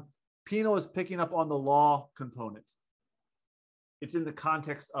on the law component. It's in the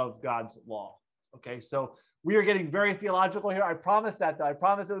context of God's law. Okay, so we are getting very theological here. I promise that, though. I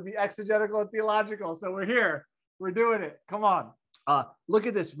promise it would be exegetical and theological. So we're here. We're doing it. Come on. Look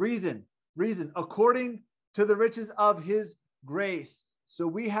at this. Reason. According to the riches of his grace. So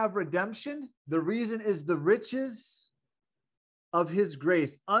we have redemption. The reason is the riches of his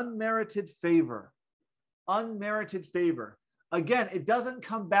grace. Unmerited favor. Unmerited favor. Again, it doesn't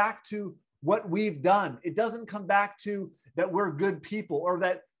come back to what we've done. It doesn't come back to that we're good people or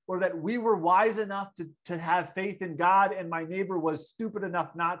that we were wise enough to have faith in God and my neighbor was stupid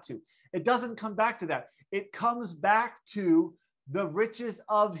enough not to. It doesn't come back to that. It comes back to the riches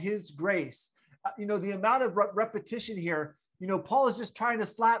of his grace. The amount of repetition here, Paul is just trying to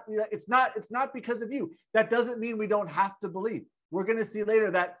slap me. It's not because of you. That doesn't mean we don't have to believe. We're going to see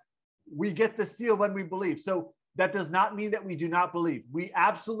later that we get the seal when we believe. So that does not mean that we do not believe. We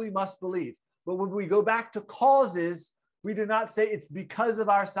absolutely must believe. But when we go back to causes, we do not say it's because of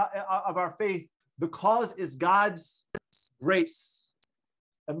our faith. The cause is God's grace.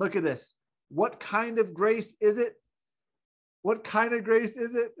 And look at this. What kind of grace is it? What kind of grace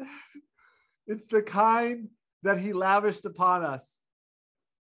is it? It's the kind that he lavished upon us.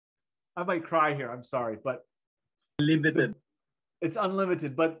 I might cry here. I'm sorry, but Limited. It's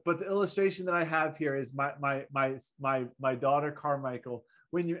unlimited. But the illustration that I have here is my daughter Carmichael.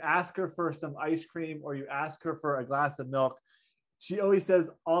 When you ask her for some ice cream or you ask her for a glass of milk, she always says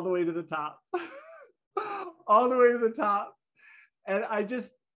all the way to the top, all the way to the top. And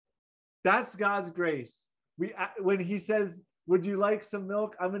that's God's grace. When he says, would you like some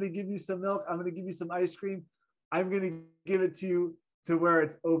milk? I'm going to give you some milk. I'm going to give you some ice cream. I'm going to give it to you to where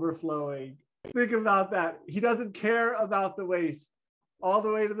it's overflowing. Think about that. He doesn't care about the waste, all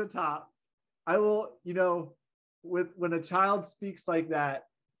the way to the top. I will, when a child speaks like that,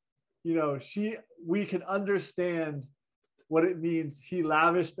 we can understand what it means. He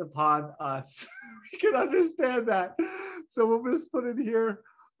lavished upon us. We can understand that. So we'll just put it here,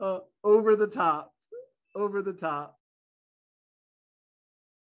 over the top, over the top.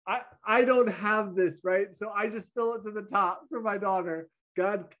 I don't have this, right? So I just fill it to the top for my daughter.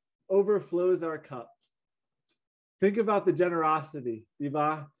 God overflows our cup. Think about the generosity,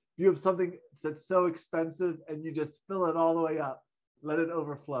 diba? You have something that's so expensive and you just fill it all the way up. Let it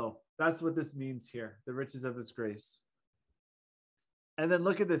overflow. That's what this means here, the riches of his grace. And then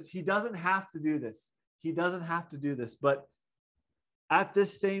look at this. He doesn't have to do this. He doesn't have to do this. But at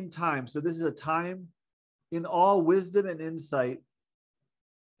this same time, so this is a time in all wisdom and insight,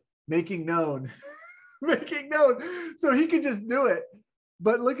 making known, making known. So he could just do it.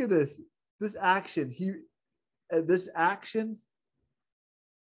 But look at this action. This action,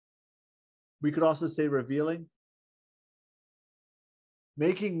 we could also say revealing,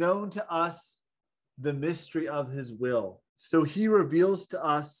 making known to us the mystery of his will. So he reveals to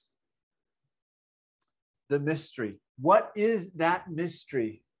us the mystery. What is that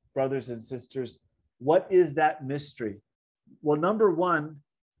mystery, brothers and sisters? What is that mystery? Well, number one,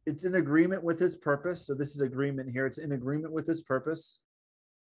 it's in agreement with his purpose. So this is agreement here. It's in agreement with his purpose.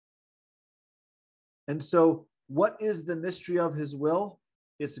 And so what is the mystery of his will?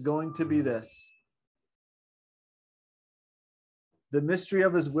 It's going to be this. The mystery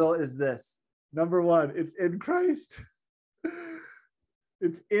of his will is this. Number one, it's in Christ.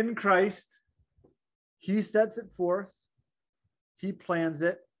 It's in Christ. He sets it forth. He plans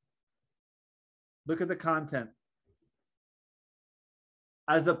it. Look at the content.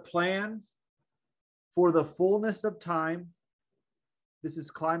 As a plan for the fullness of time. This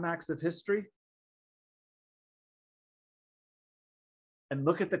is climax of history. And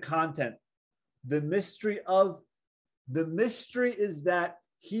look at the content. The mystery is that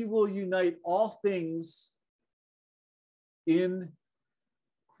he will unite all things in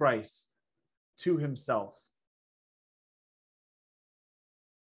Christ to himself.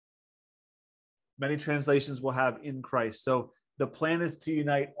 Many translations will have in Christ. So the plan is to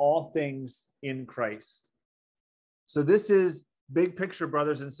unite all things in Christ. So this is big picture,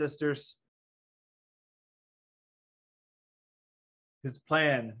 brothers and sisters. His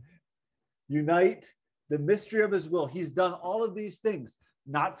plan. Unite the mystery of his will. He's done all of these things,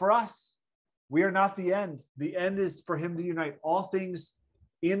 not for us. We are not the end. The end is for him to unite all things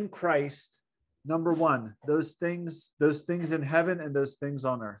in Christ. Number one, those things in heaven and those things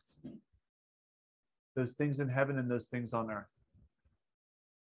on earth. Those things in heaven and those things on earth.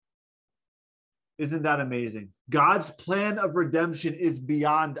 Isn't that amazing? God's plan of redemption is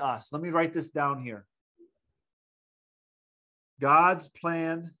beyond us. Let me write this down here. God's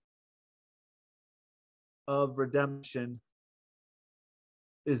plan of redemption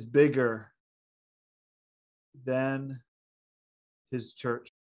is bigger than his church.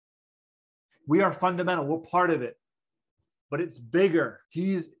 We are fundamental. We're part of it, but it's bigger.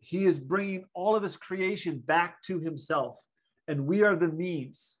 He is bringing all of his creation back to himself, and we are the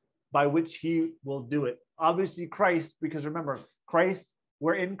means by which he will do it. Obviously Christ, because remember, Christ,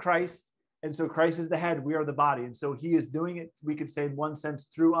 we're in Christ, and so Christ is the head, we are the body, and so he is doing it, we could say in one sense,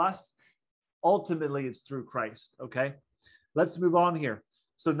 through us. Ultimately, it's through Christ, okay? Let's move on here.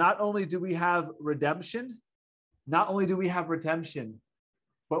 So not only do we have redemption,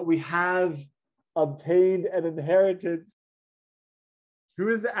 but we have obtained an inheritance. Who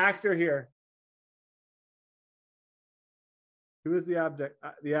is the actor here? Who is the actor?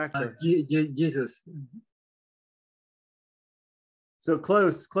 Jesus. So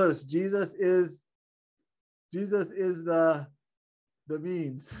close. Jesus is the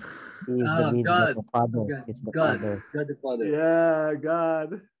means. He is the means, God. the Father. God. It's the God. Father. God the Father. Yeah,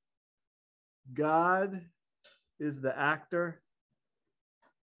 God. God is the actor.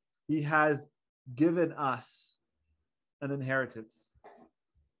 He has given us an inheritance.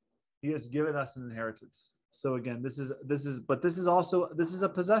 He has given us an inheritance. So again, this is a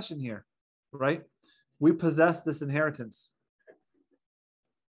possession here, right? We possess this inheritance.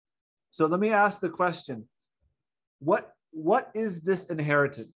 So let me ask the question, what is this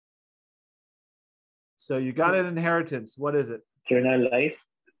inheritance? So you got an inheritance. What is it? Eternal life.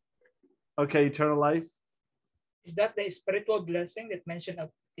 Okay, eternal life. Is that the spiritual blessing that mentioned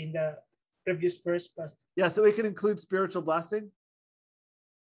in the previous verse? Yeah, so it can include spiritual blessing.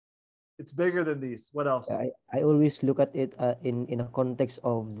 It's bigger than these. What else? I always look at it in a context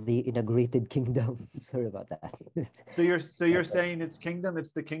of the inaugurated kingdom. Sorry about that. So you're saying it's kingdom,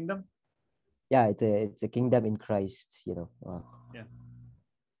 it's the kingdom? Yeah, it's a kingdom in Christ, Wow. Yeah.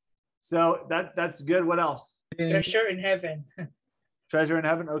 So that's good. What else? Treasure in heaven. Treasure in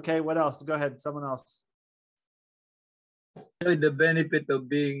heaven. Okay, what else? Go ahead. Someone else. The benefit of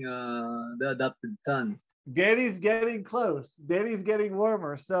being the adopted son. Danny's getting close. Danny's getting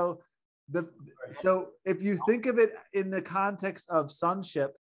warmer. So if you think of it in the context of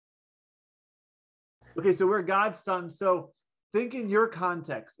sonship, okay, so we're God's son. So think in your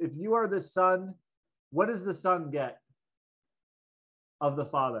context. If you are the son, what does the son get of the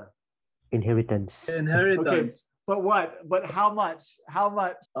father? Inheritance. Okay, but what? But how much? How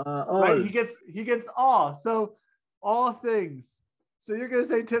much? All. Right? He gets all. So all things. So you're going to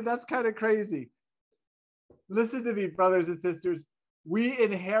say, Tim, that's kind of crazy. Listen to me, brothers and sisters. We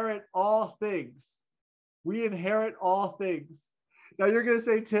inherit all things. We inherit all things. Now you're going to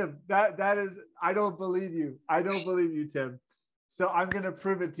say, Tim, that is, I don't believe you. I don't believe you, Tim. So I'm going to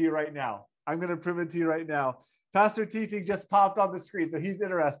prove it to you right now. Pastor Teaching just popped on the screen, so he's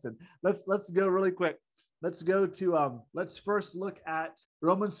interested. Let's go really quick. Let's go to, let's first look at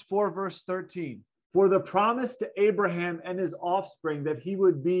Romans 4, verse 13. For the promise to Abraham and his offspring that he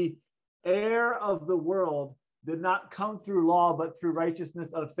would be heir of the world did not come through law, but through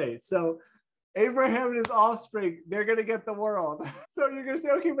righteousness of faith. So Abraham and his offspring, they're going to get the world. So you're going to say,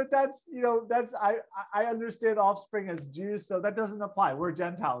 okay, but I understand offspring as Jews, so that doesn't apply. We're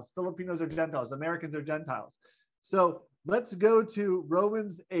Gentiles. Filipinos are Gentiles. Americans are Gentiles. So let's go to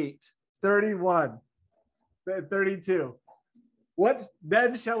Romans 8, 31, 32. What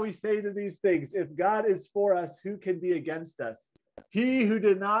then shall we say to these things? If God is for us, who can be against us? He who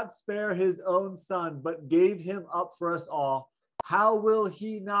did not spare his own son, but gave him up for us all, how will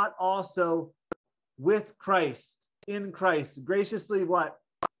he not also with Christ, in Christ, graciously what?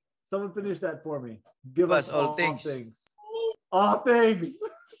 Someone finish that for me. Give us all things. All things.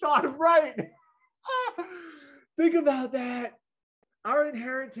 So I'm right. Think about that. Our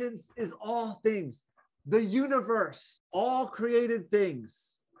inheritance is all things. The universe, all created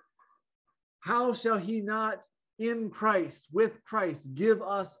things. How shall he not in Christ, with Christ, give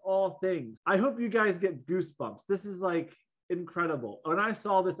us all things? I hope you guys get goosebumps. This is like incredible. When I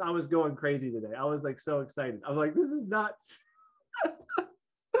saw this, I was going crazy today. I was like so excited. I'm like, this is nuts.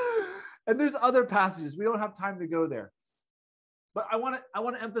 And there's other passages. We don't have time to go there. But I want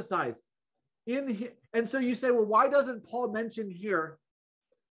to emphasize and so you say, well, why doesn't Paul mention here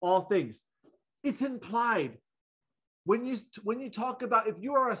all things? It's implied. When you talk about, if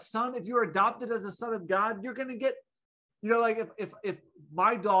you are a son, if you're adopted as a son of God, you're going to get, like if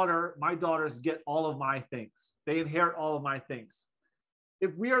my daughters get all of my things, they inherit all of my things.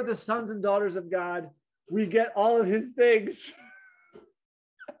 If we are the sons and daughters of God, we get all of his things.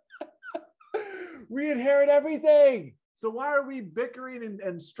 We inherit everything. So why are we bickering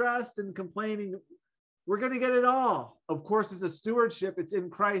and stressed and complaining? We're going to get it all. Of course, it's a stewardship. It's in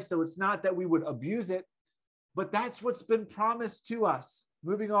Christ. So it's not that we would abuse it, but that's what's been promised to us.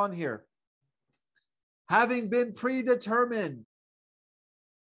 Moving on here. Having been predetermined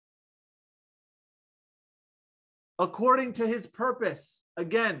according to his purpose.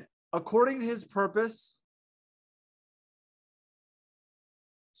 Again, according to his purpose.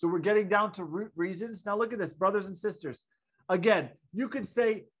 So we're getting down to root reasons. Now look at this, brothers and sisters. Again, you could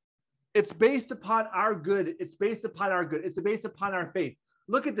say it's based upon our good. It's based upon our good. It's based upon our faith.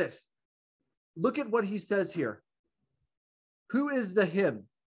 Look at this. Look at what he says here. Who is the him?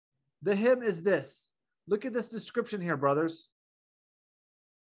 The him is this. Look at this description here, brothers.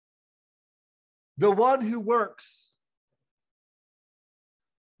 The one who works.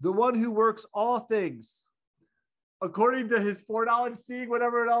 The one who works all things according to his foreknowledge, seeing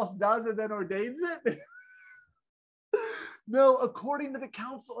whatever it else does and then ordains it. No, according to the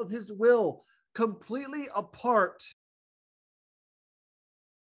counsel of his will, completely apart.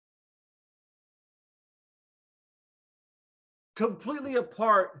 Completely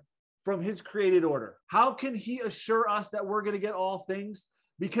apart from his created order. How can he assure us that we're going to get all things?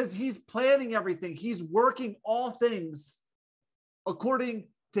 Because he's planning everything. He's working all things according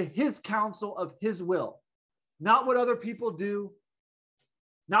to his counsel of his will. Not what other people do,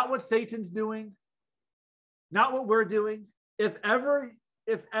 not what Satan's doing, not what we're doing. If ever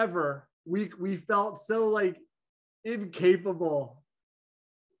we felt so like incapable,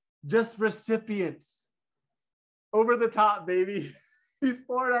 just recipients, over the top, baby. He's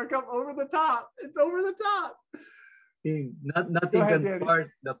pouring our cup over the top. It's over the top. Nothing can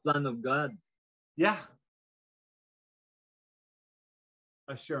part the plan of God. Yeah.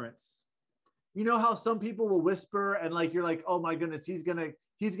 Assurance. You know how some people will whisper and like you're like, oh my goodness, he's gonna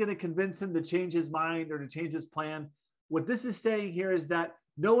convince him to change his mind or to change his plan. What this is saying here is that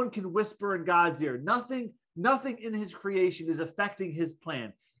no one can whisper in God's ear. Nothing in his creation is affecting his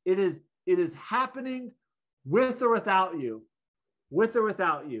plan. It is happening with or without you. With or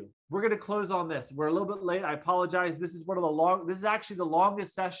without you. We're going to close on this. We're a little bit late. I apologize. This is this is actually the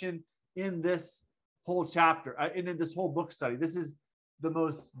longest session in this whole chapter, in this whole book study. This is the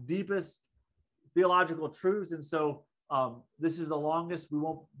most deepest theological truths. And so this is the longest. We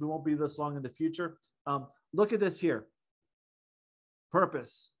won't be this long in the future. Look at this here.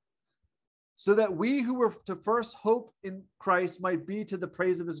 Purpose. So that we who were to first hope in Christ might be to the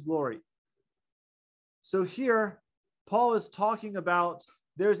praise of his glory. So here, Paul is talking about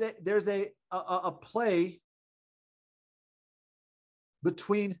there's a play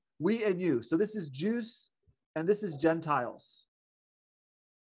between we and you. So this is Jews and this is Gentiles.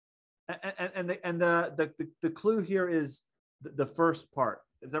 And the clue here is the first part.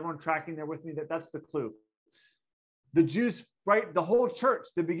 Is everyone tracking there with me? That's the clue. The Jews, right? The whole church,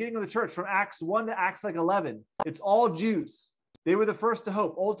 the beginning of the church from Acts 1 to Acts 11, it's all Jews. They were the first to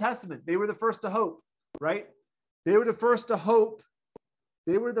hope. Old Testament, they were the first to hope, right? They were the first to hope.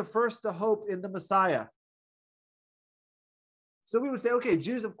 They were the first to hope in the Messiah. So we would say, okay,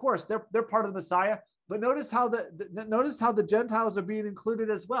 Jews, of course, they're part of the Messiah. But notice how the Gentiles are being included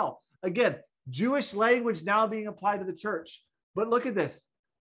as well. Again, Jewish language now being applied to the church. But look at this.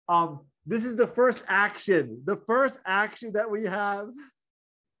 This is the first action that we have.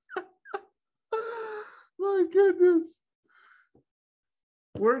 My goodness.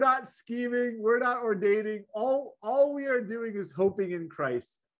 We're not scheming. We're not ordaining. All we are doing is hoping in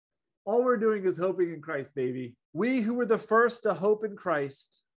Christ. All we're doing is hoping in Christ, baby. We who were the first to hope in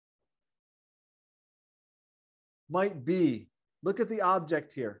Christ might be. Look at the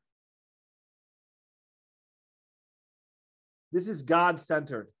object here. This is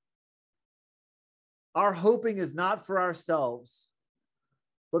God-centered. Our hoping is not for ourselves,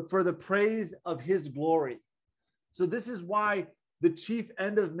 but for the praise of his glory. So this is why the chief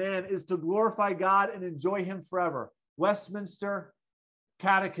end of man is to glorify God and enjoy him forever. Westminster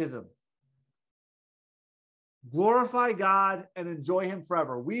Catechism. Glorify God and enjoy him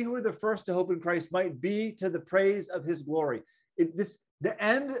forever. We who are the first to hope in Christ might be to the praise of his glory. The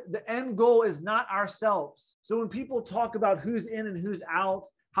end goal is not ourselves. So when people talk about who's in and who's out,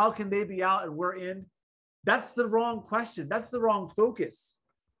 how can they be out and we're in? That's the wrong question. That's the wrong focus.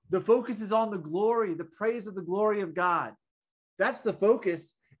 The focus is on the glory, the praise of the glory of God. That's the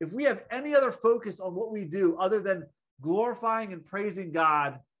focus. if we have any other focus on what we do other than glorifying and praising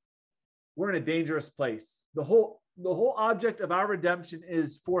God, we're in a dangerous place. The whole object of our redemption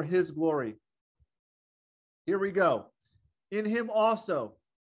is for his glory. Here we go. In him also.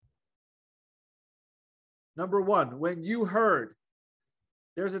 Number one, when you heard,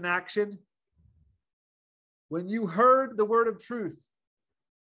 there's an action. When you heard the word of truth,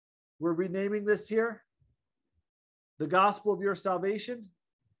 we're renaming this here, the gospel of your salvation,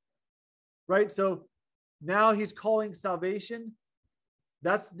 right? So now he's calling salvation.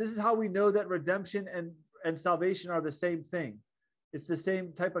 This is how we know that redemption and salvation are the same thing. It's the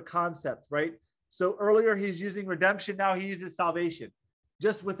same type of concept, right? So earlier he's using redemption, now he uses salvation,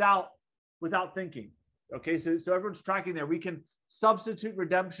 just without thinking. Okay, so everyone's tracking there. We can substitute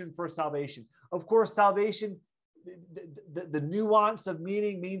redemption for salvation. Of course, salvation, the nuance of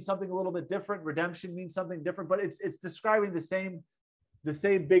meaning means something a little bit different. Redemption means something different, but it's describing the same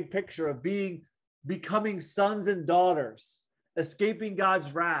big picture of becoming sons and daughters, escaping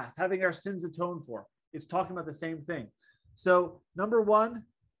God's wrath, having our sins atoned for. It's talking about the same thing. So number one,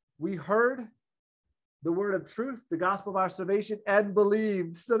 we heard the word of truth, the gospel of our salvation, and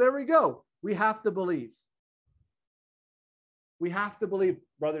believed. So there we go. We have to believe. We have to believe,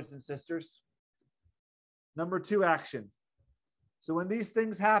 brothers and sisters. Number two, action. So when these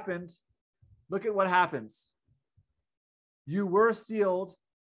things happened, look at what happens. You were sealed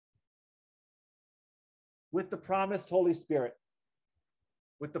with the promised Holy Spirit.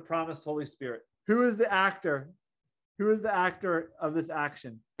 With the promised Holy Spirit. Who is the actor? Who is the actor of this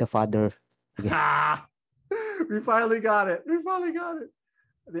action? The Father. Ah, we finally got it. We finally got it.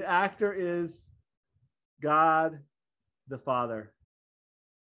 The actor is God the Father.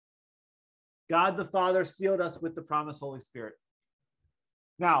 God the Father sealed us with the promised Holy Spirit.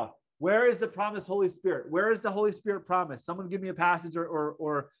 Now, where is the promised Holy Spirit? Where is the Holy Spirit promised? Someone give me a passage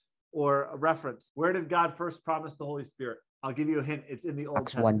or a reference. Where did God first promise the Holy Spirit? I'll give you a hint. It's in the Old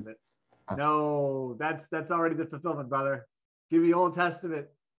Acts Testament. 1. No, that's already the fulfillment, brother. Give me Old Testament.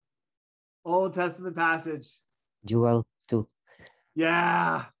 Old Testament passage. Joel 2.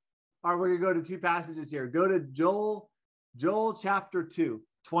 Yeah. All right, we're going to go to two passages here. Go to Joel chapter 2,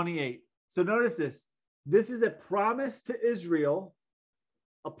 28. So notice this. This is a promise to Israel,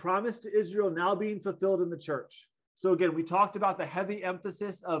 now being fulfilled in the church. So again, we talked about the heavy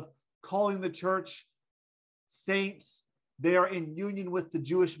emphasis of calling the church saints. They are in union with the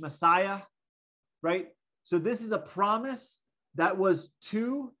Jewish Messiah, right? So this is a promise that was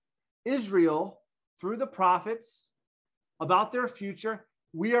to Israel through the prophets about their future.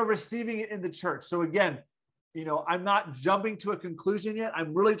 We are receiving it in the church. So again, I'm not jumping to a conclusion yet.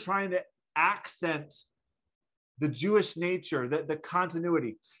 I'm really trying to accent the Jewish nature, the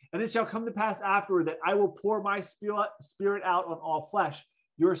continuity. And it shall come to pass afterward that I will pour my spirit out on all flesh.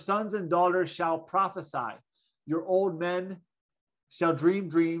 Your sons and daughters shall prophesy. Your old men shall dream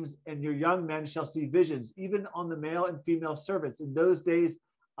dreams, and your young men shall see visions, even on the male and female servants. In those days,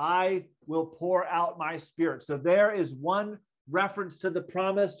 I will pour out my spirit. So there is one reference to the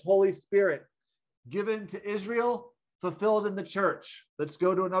promised Holy Spirit given to Israel, fulfilled in the church. Let's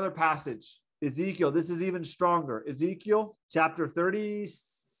go to another passage. Ezekiel, this is even stronger. Ezekiel chapter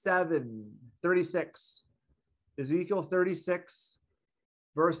 36. Ezekiel 36,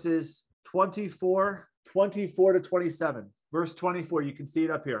 verses 24 to 27. Verse 24, you can see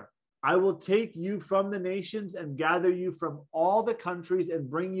it up here. I will take you from the nations and gather you from all the countries and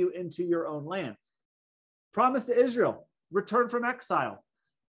bring you into your own land. Promise to Israel, return from exile.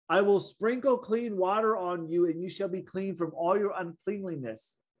 I will sprinkle clean water on you, and you shall be clean from all your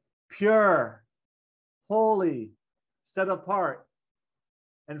uncleanliness. Pure, holy, set apart.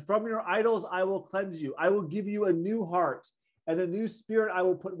 And from your idols I will cleanse you. I will give you a new heart, and a new spirit I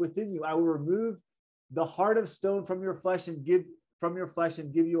will put within you. I will remove the heart of stone from your flesh and give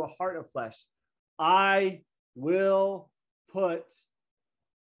you a heart of flesh. I will put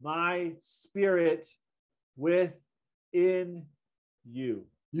my spirit within you.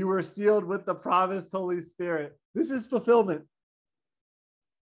 You were sealed with the promised Holy Spirit. This is fulfillment.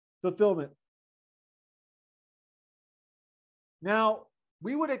 Fulfillment. Now,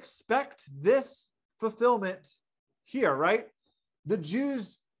 we would expect this fulfillment here, right? The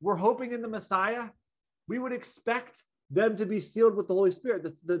Jews were hoping in the Messiah. We would expect them to be sealed with the Holy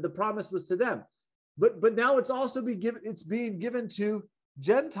Spirit. The promise was to them. But now it's also being given to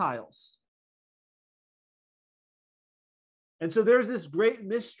Gentiles. And so there's this great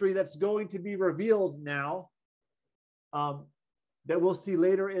mystery that's going to be revealed now that we'll see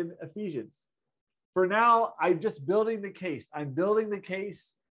later in Ephesians. For now, I'm just building the case. I'm building the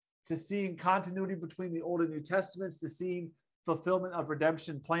case to seeing continuity between the Old and New Testaments, to seeing fulfillment of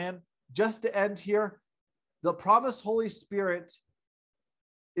redemption plan. Just to end here, the promised Holy Spirit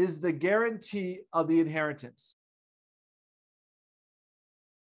is the guarantee of the inheritance.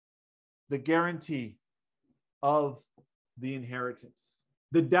 The guarantee of the inheritance.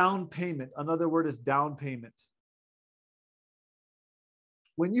 The down payment, another word is down payment.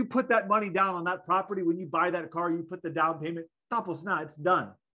 When you put that money down on that property, when you buy that car, you put the down payment, tapos na, it's done,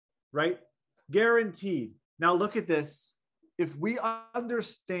 right? Guaranteed. Now look at this. If we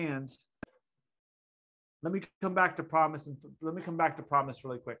understand, let me come back to promise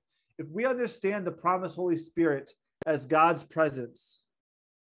really quick. If we understand the promised Holy Spirit as God's presence,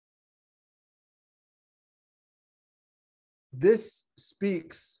 this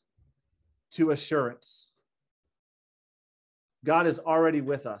speaks to assurance. God is already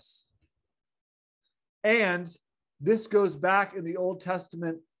with us. And this goes back in the Old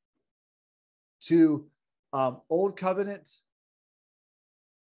Testament to Old Covenant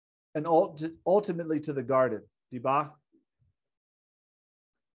and ultimately to the garden. Diba?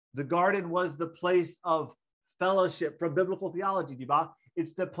 The garden was the place of fellowship from biblical theology. Diba?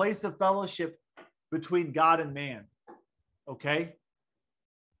 It's the place of fellowship between God and man. Okay?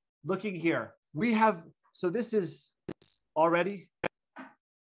 Looking here, we have, so this is already?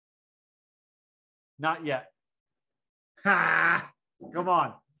 Not yet. Ha! Come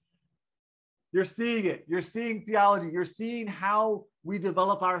on. You're seeing it. You're seeing theology. You're seeing how we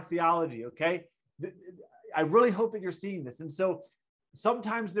develop our theology, okay? I really hope that you're seeing this. And so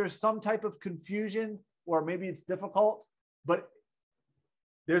sometimes there's some type of confusion, or maybe it's difficult, but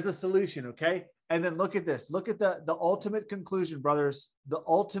there's a solution, okay? And then look at this. Look at the ultimate conclusion, brothers, the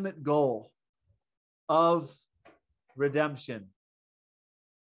ultimate goal of redemption.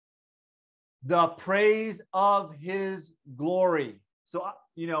 The praise of his glory. So,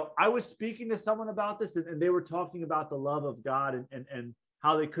 I was speaking to someone about this, and they were talking about the love of God and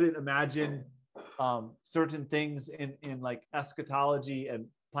how they couldn't imagine certain things in like eschatology and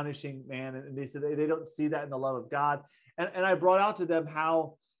punishing man. And they said they don't see that in the love of God. And I brought out to them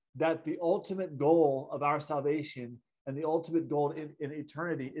how that the ultimate goal of our salvation and the ultimate goal in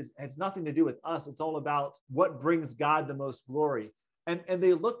eternity has nothing to do with us. It's all about what brings God the most glory. And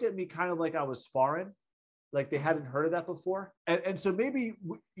they looked at me kind of like I was foreign, like they hadn't heard of that before. And so maybe,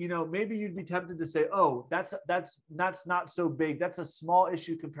 maybe you'd be tempted to say, oh, that's not so big. That's a small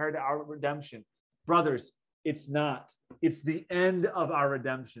issue compared to our redemption. Brothers, it's not. It's the end of our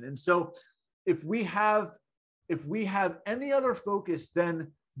redemption. And so if we have any other focus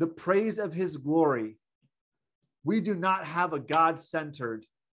than the praise of his glory, we do not have a God-centered,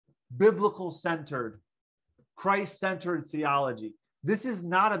 biblical-centered, Christ-centered theology. This is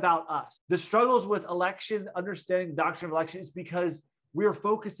not about us. The struggles with election, understanding the doctrine of election, is because we're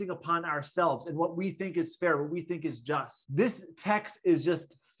focusing upon ourselves and what we think is fair, what we think is just. This text is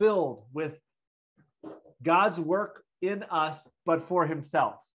just filled with God's work in us, but for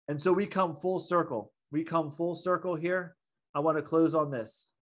himself. And so we come full circle. We come full circle here. I want to close on this.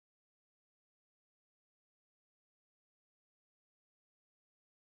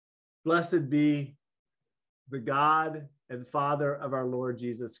 Blessed be the God and Father of our Lord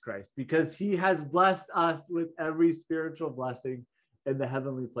Jesus Christ, because he has blessed us with every spiritual blessing in the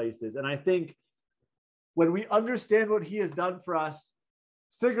heavenly places. And I think when we understand what he has done for us,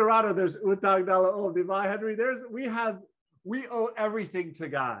 Sigurado, there's utang dalaob, diba, Henry? We owe everything to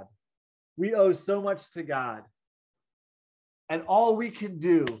God. We owe so much to God. And all we can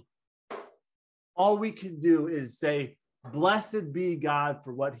do is say, blessed be God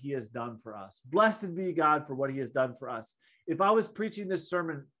for what he has done for us. Blessed be God for what he has done for us. If I was preaching this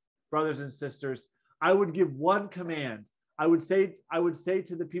sermon, brothers and sisters, I would give one command. I would say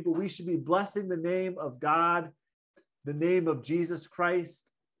to the people, we should be blessing the name of God, the name of Jesus Christ,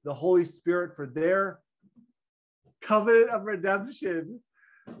 the Holy Spirit for their covenant of redemption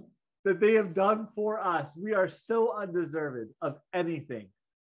that they have done for us. We are so undeserving of anything.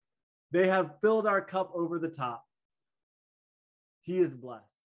 They have filled our cup over the top. He is blessed.